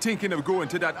really thinking of going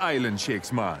to that island,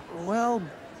 Shakes, man? Well,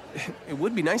 it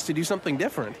would be nice to do something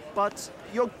different. But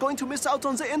you're going to miss out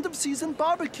on the end-of-season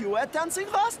barbecue at Dancing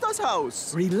Rasta's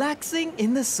house. Relaxing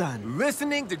in the sun.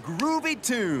 Listening to groovy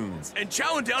tunes. And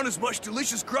chowing down as much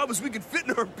delicious grub as we can fit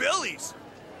in our bellies.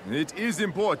 It is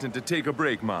important to take a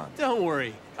break, man. Don't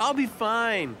worry. I'll be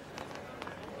fine.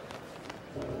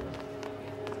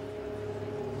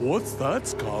 What's that,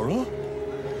 Scara?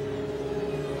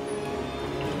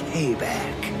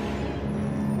 Payback.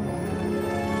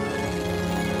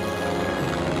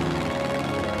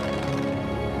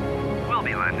 We'll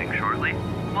be landing shortly.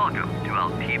 Welcome to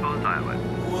Altivo's Island.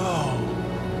 Whoa.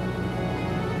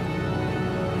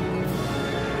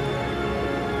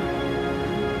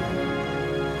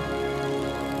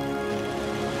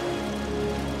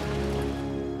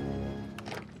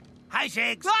 Hi,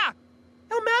 Shakes. Ah!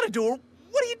 El Matador,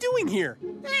 what are you doing here?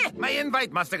 My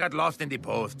invite must have got lost in the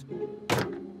post.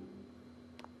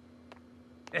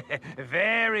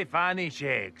 Very funny,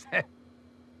 Shakes.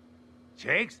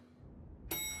 Shakes?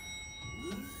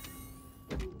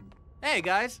 Hey,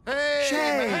 guys. Hey,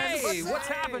 Shakes. man. Hey, what's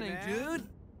happening, dude?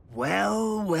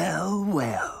 Well, well,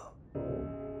 well.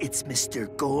 It's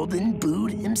Mr. Golden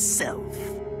Boot himself.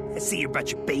 I see you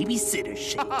brought your babysitter,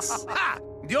 Shakes. Ha!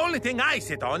 The only thing I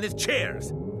sit on is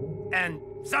chairs. And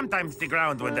sometimes the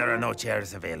ground when there are no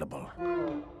chairs available.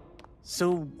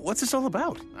 So, what's this all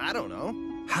about? I don't know.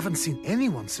 Haven't seen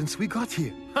anyone since we got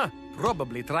here. Huh,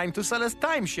 probably trying to sell us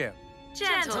timeshare.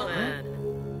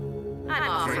 Gentlemen, I'm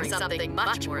offering something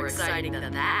much more exciting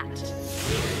than that.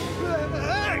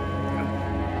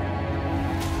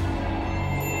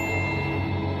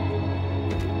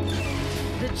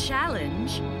 The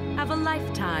challenge of a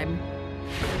lifetime.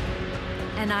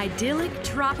 An idyllic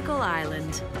tropical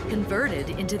island converted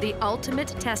into the ultimate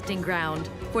testing ground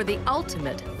for the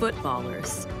ultimate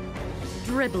footballers.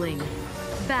 Dribbling,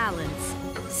 balance,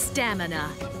 stamina.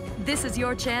 This is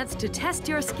your chance to test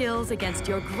your skills against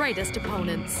your greatest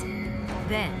opponents.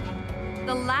 Then,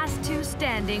 the last two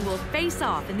standing will face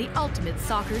off in the ultimate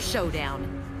soccer showdown.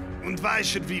 And why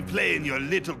should we play in your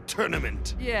little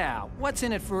tournament? Yeah, what's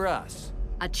in it for us?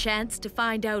 A chance to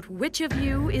find out which of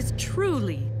you is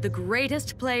truly the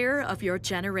greatest player of your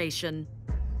generation.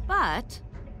 But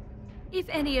if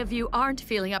any of you aren't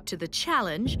feeling up to the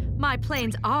challenge, my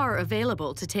planes are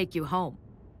available to take you home.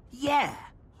 Yeah.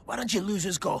 Why don't you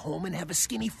losers go home and have a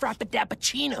skinny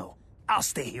frappadappuccino? I'll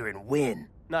stay here and win.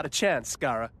 Not a chance,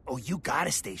 Scara. Oh, you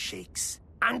gotta stay, Shakes.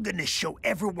 I'm gonna show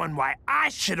everyone why I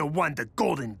should have won the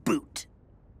Golden Boot.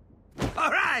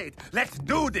 All right, let's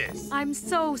do this. I'm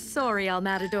so sorry,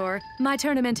 Matador. My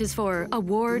tournament is for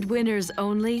award winners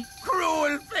only.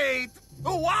 Cruel fate!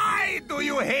 Why do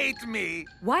you hate me?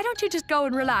 Why don't you just go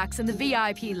and relax in the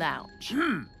VIP lounge?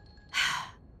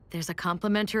 There's a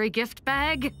complimentary gift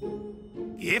bag.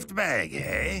 Gift bag,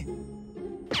 eh?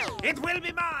 It will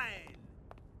be mine!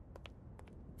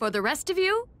 For the rest of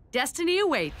you, destiny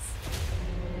awaits.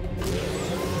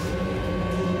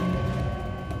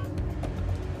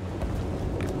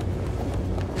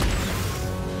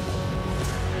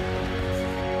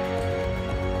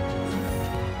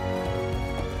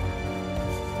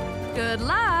 Good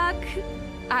luck!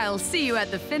 I'll see you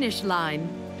at the finish line.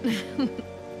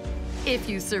 If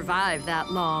you survive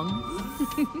that long.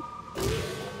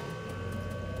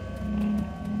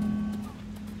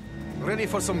 Ready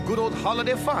for some good old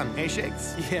holiday fun, eh,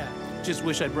 Shakes? Yeah, just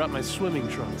wish I'd brought my swimming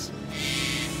trunks.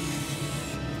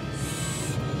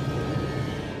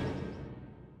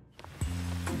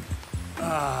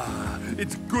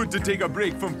 It's good to take a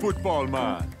break from football,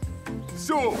 man.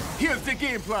 So, here's the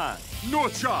game plan. No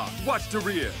chop, watch the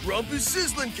rear. Rump is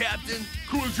sizzling, Captain.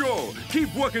 Cool Joe,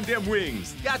 keep working them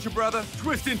wings. Gotcha, brother.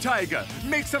 Twisting Tiger,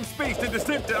 make some space in the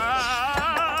center.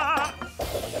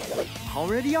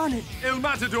 Already on it. El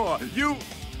Matador, you...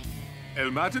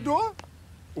 El Matador?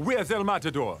 Where's El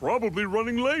Matador? Probably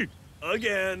running late.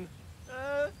 Again.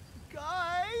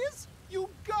 Guys, you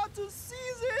got to see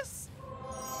this.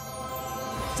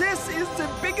 This is the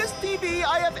biggest TV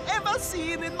I have ever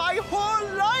seen in my whole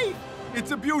life.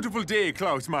 It's a beautiful day,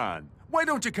 Klaus, man. Why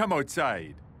don't you come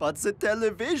outside? But the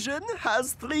television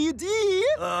has 3D.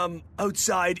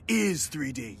 Outside is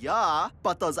 3D. Yeah,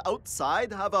 but does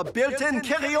outside have a built-in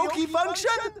karaoke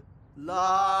function?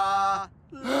 La...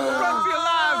 Run for your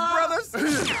lives,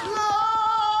 brothers!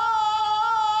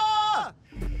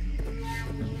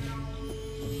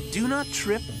 Do not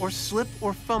trip or slip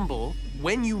or fumble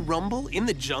when you rumble in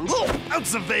the jungle. Out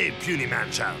the way, puny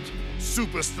man-child.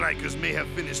 Supa Strikas may have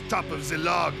finished top of the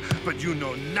log, but you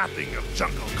know nothing of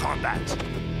jungle combat.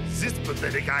 This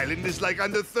pathetic island is like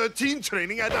under 13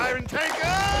 training at Iron Tank.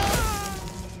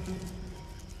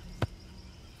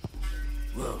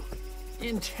 Whoa.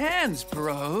 Intense,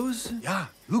 bros. Yeah,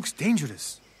 looks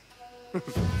dangerous.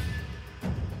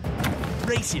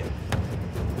 Race you.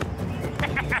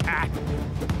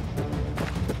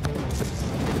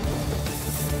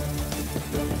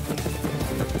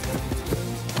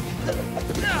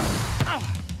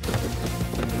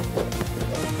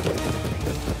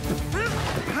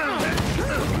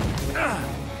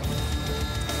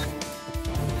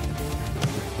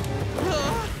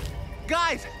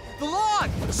 Guys, the log!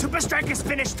 Supa Strikas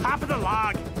finished top of the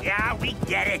log. Yeah, we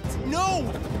get it. No,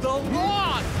 the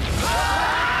log!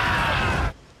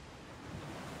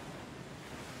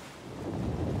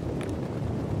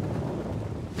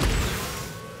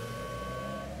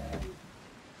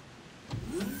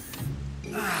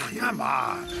 Come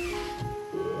on.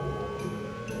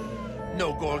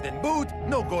 No golden boot,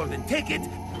 no golden ticket,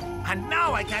 and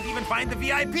now I can't even find the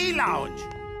VIP lounge.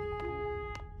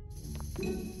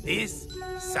 This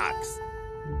sucks.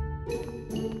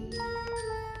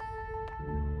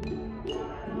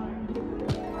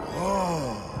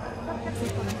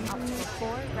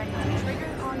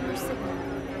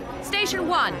 Station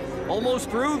 1, Almost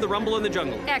through the rumble in the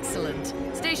jungle. Excellent.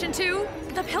 Station 2?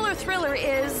 The Pillar Thriller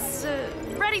is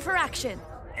ready for action.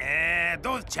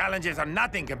 Those challenges are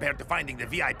nothing compared to finding the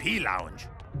VIP lounge.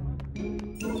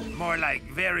 More like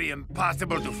very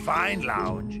impossible to find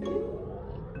lounge.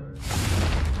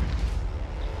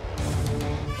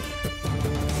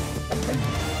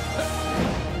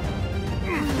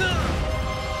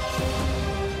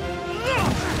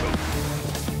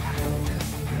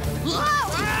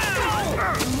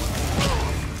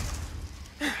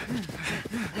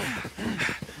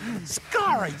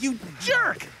 Scara, you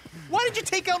jerk! Why did you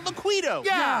take out Liquido?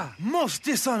 Yeah, most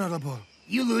dishonorable.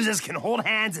 You losers can hold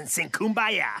hands and sing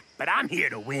Kumbaya, but I'm here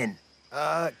to win.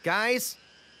 Guys,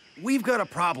 we've got a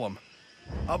problem.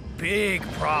 A big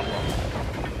problem.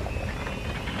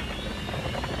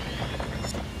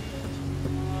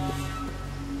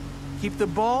 Keep the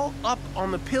ball up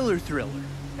on the Pillar Thriller,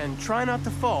 and try not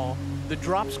to fall. The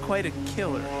drop's quite a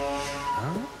killer.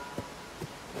 Huh?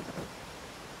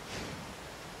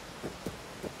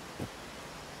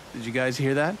 Did you guys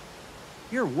hear that?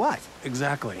 Hear what?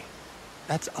 Exactly.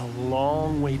 That's a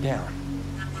long way down.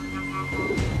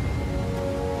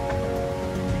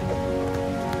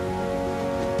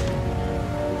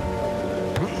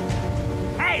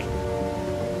 Hey!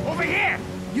 Over here!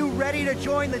 You ready to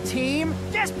join the team?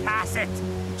 Just pass it!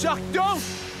 Chuck, don't!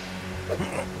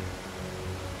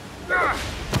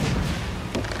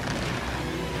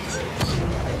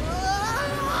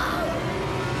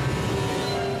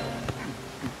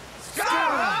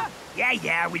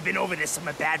 Yeah, we've been over this. I'm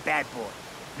a bad boy.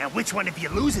 Now, which one of you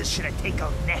losers should I take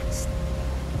out next?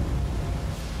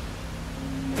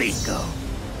 Bingo.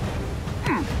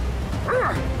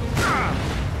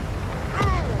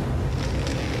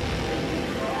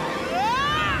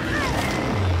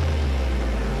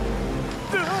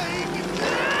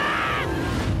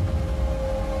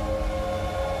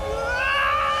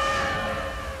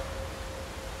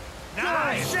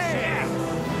 Nice! Yeah.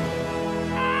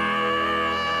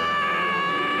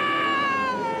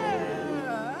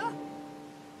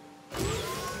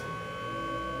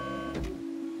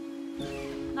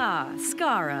 Ah,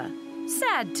 Scara.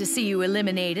 Sad to see you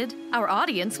eliminated. Our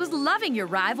audience was loving your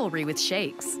rivalry with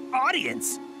Shakes.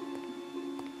 Audience?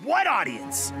 What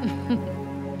audience?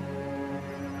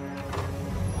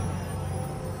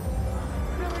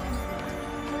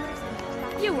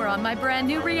 You were on my brand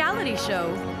new reality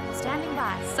show. Standing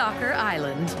by. Soccer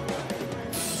Island.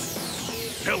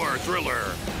 Pillar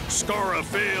Thriller. Scara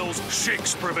fails,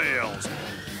 Shakes prevails.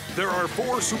 There are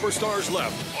 4 superstars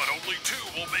left, but only 2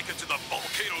 will make it to the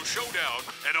Volcano Showdown,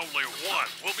 and only 1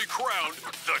 will be crowned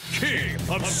the King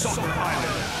of Soccer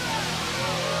Island.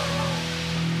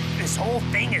 This whole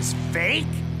thing is fake?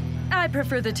 I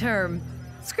prefer the term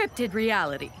scripted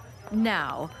reality.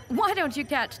 Now, why don't you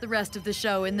catch the rest of the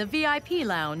show in the VIP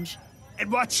lounge? And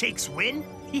watch Shakes win?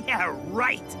 Yeah,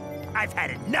 right. I've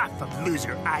had enough of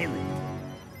Loser Island.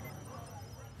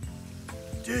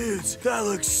 Dudes, that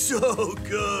looks so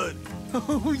good.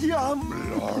 Oh, yum.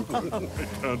 I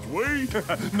can't wait.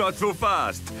 Not so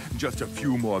fast. Just a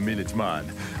few more minutes,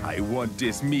 man. I want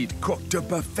this meat cooked to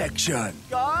perfection.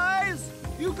 Guys,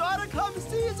 you gotta come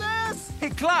see this. Hey,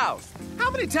 Klaus,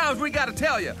 how many times we gotta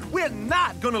tell you? We're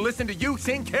not gonna listen to you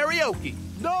sing karaoke.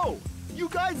 No, you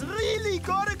guys really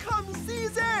gotta come see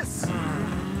this.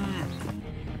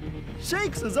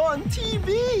 Shakes is on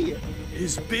TV.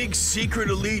 His big secret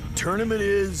elite tournament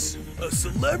is a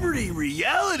celebrity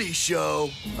reality show.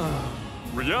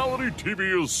 Reality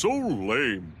TV is so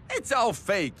lame. It's all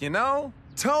fake, you know?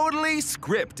 Totally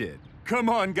scripted. Come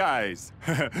on, guys.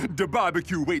 The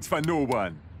barbecue waits for no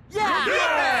one.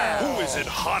 Yeah! Who is in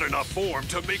hot enough form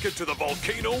to make it to the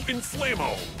Volcano in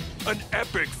Flamo? An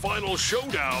epic final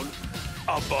showdown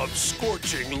above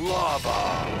scorching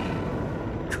lava.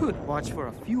 Could watch for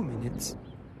a few minutes.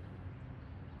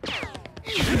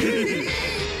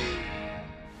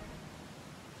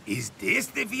 Is this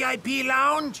the VIP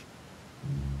lounge?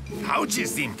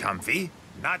 Couches seem comfy.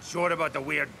 Not sure about the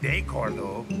weird decor,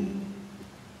 though.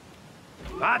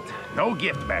 But no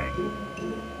gift bag.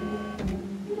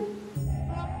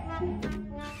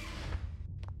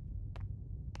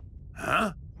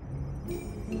 Huh?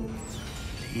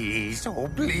 Please, oh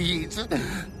please.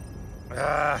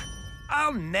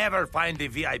 I'll never find the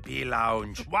VIP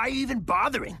lounge. Why are you even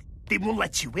bothering? They won't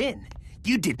let you in.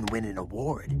 You didn't win an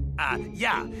award.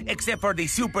 Yeah, except for the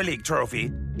Super League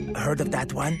trophy. Heard of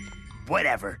that one?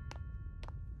 Whatever.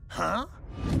 Huh?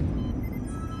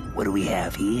 What do we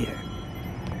have here?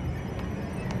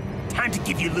 Time to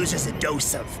give you losers a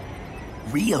dose of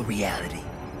real reality.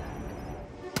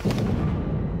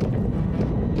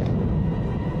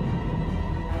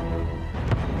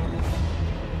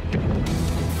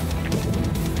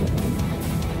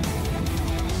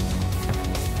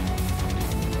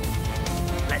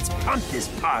 pump this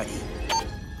party.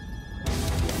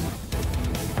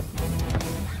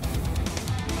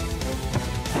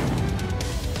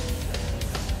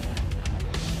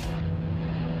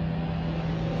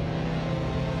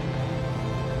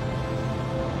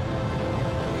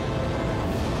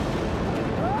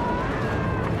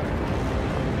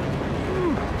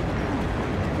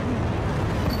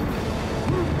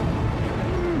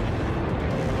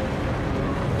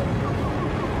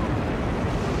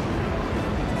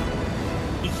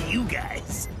 You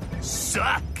guys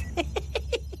suck.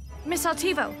 Miss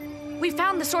Altivo, we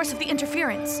found the source of the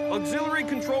interference. Auxiliary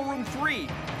Control Room 3.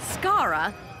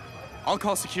 Skara? I'll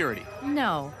call security.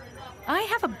 No. I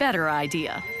have a better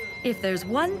idea. If there's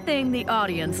one thing the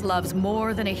audience loves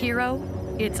more than a hero,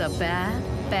 it's a bad,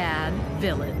 bad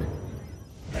villain.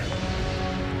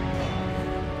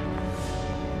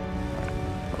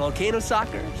 Volcano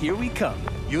soccer, here we come.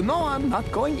 You know I'm not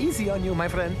going easy on you, my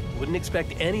friend. Wouldn't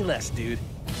expect any less, dude.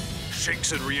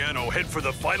 Shakes and Rihanna head for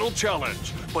the final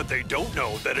challenge, but they don't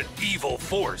know that an evil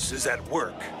force is at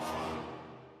work.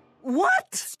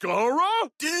 What?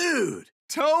 Skara? Dude!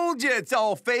 Told you it's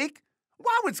all fake.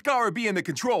 Why would Skara be in the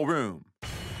control room?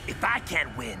 If I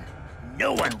can't win,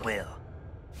 no one will.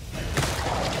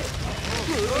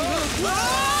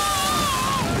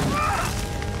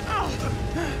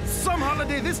 Some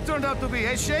holiday this turned out to be,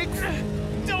 eh, Shakes?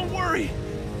 Don't worry.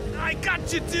 I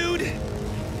got you, dude.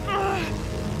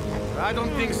 I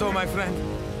don't think so, my friend.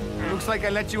 Looks like I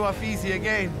let you off easy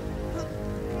again.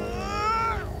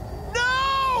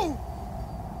 No!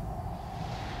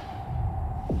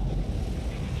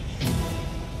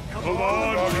 Come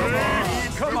on,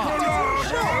 Shakes! Come on,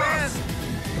 man!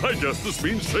 I guess this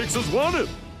means Shakes has won it.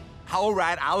 All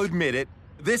right, I'll admit it.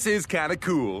 This is kind of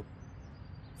cool.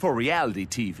 For reality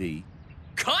TV.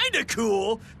 Kinda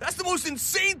cool? That's the most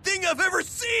insane thing I've ever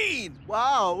seen!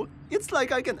 Wow, it's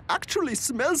like I can actually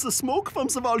smell the smoke from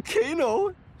the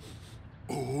volcano.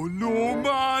 Oh no,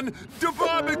 man! The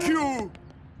barbecue!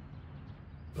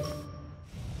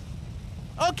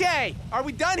 Okay, are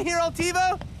we done here,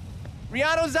 Altivo?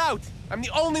 Rihanna's out. I'm the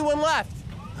only one left.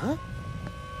 Huh?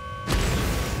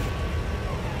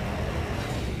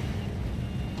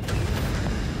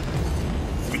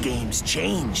 The game's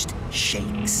changed,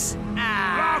 Shakes.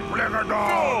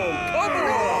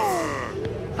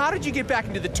 How did you get back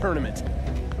into the tournament?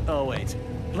 Oh, wait.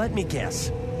 Let me guess.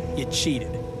 You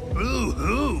cheated.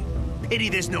 Boo-hoo! Pity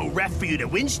there's no ref for you to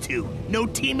winch to, no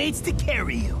teammates to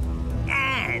carry you,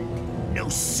 and no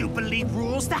Super League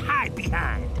rules to hide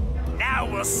behind. Now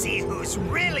we'll see who's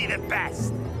really the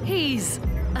best. He's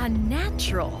a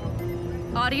natural.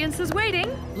 Audience is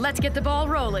waiting. Let's get the ball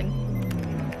rolling.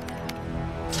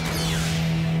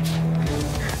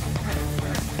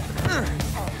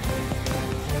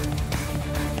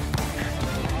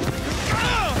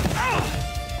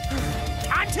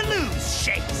 Time to lose,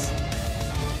 Shakes.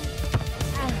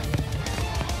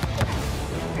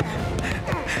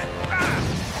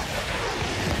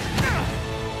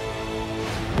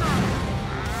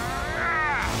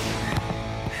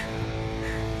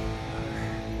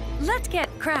 Let's get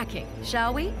cracking,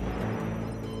 shall we?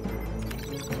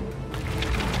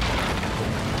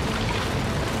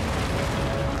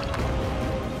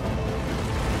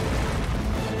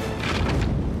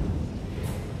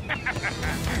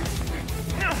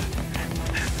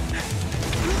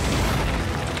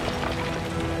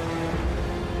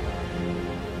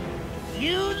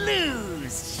 You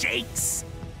lose, Shakes.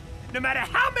 No matter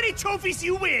how many trophies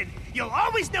you win, you'll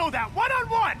always know that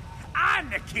one-on-one, I'm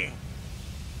the king.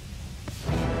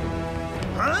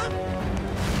 Huh?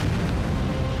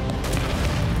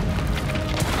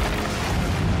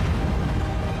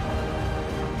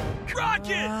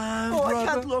 Rocket! Oh, I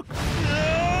can't look.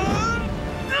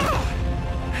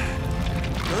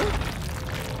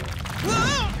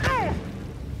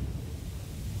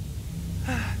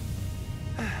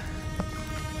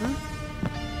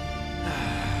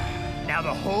 Now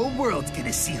the whole world's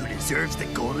gonna see who deserves the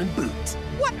golden boot.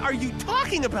 What are you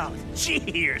talking about?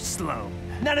 Cheers, Sloan.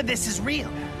 None of this is real.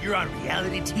 You're on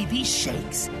reality TV,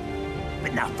 Shakes.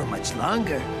 But not for much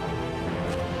longer.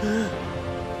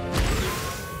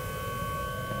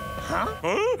 Huh?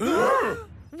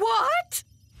 What?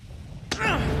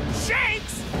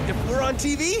 Shakes! If we're on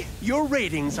TV, your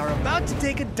ratings are about to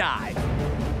take a dive.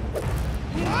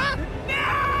 What?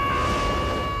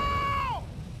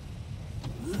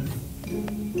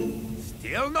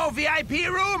 Still no VIP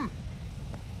room?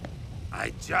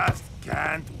 I just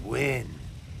can't win.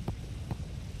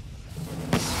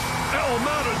 El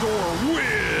Matador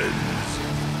wins!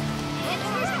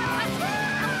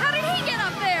 How did he get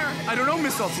up there? I don't know,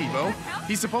 Miss Altivo.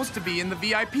 He's supposed to be in the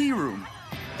VIP room.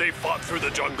 They fought through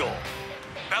the jungle,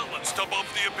 balanced above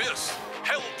the abyss,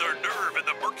 held their nerve in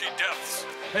the murky depths,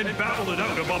 and battled it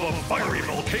out above a fiery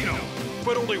volcano.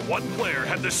 But only one player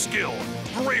had the skill,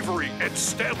 bravery, and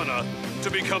stamina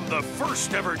to become the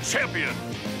first ever champion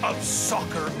of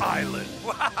Soccer Island.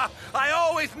 I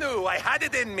always knew I had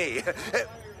it in me.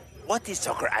 What is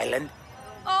Soccer Island?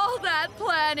 All that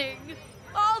planning,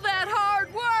 all that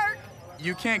hard work.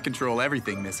 You can't control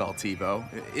everything, Miss Altivo.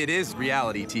 It is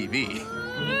reality TV.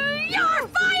 You're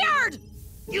fired!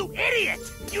 You idiot!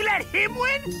 You let him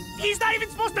win? He's not even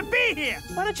supposed to be here!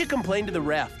 Why don't you complain to the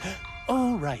ref?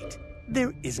 Oh, right.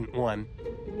 There isn't one.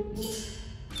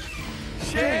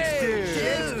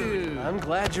 Dude. I'm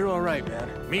glad you're all right,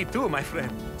 man. Me too, my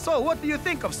friend. So, what do you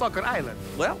think of Soccer Island?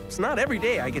 Well, it's not every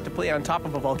day I get to play on top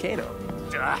of a volcano.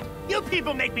 You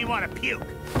people make me want to puke.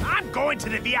 I'm going to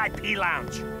the VIP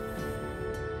lounge.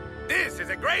 This is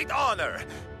a great honor.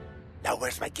 Now,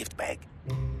 where's my gift bag?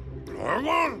 Hang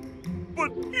on.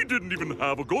 But he didn't even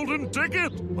have a golden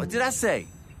ticket. What did I say?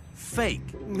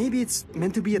 Fake. Maybe it's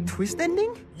meant to be a twist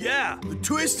ending? Yeah, the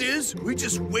twist is we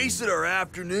just wasted our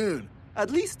afternoon. At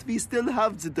least we still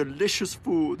have the delicious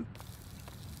food.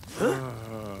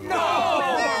 No!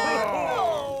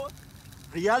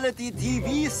 Reality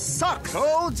TV sucks!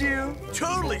 Told you!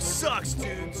 Totally sucks,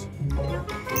 dudes.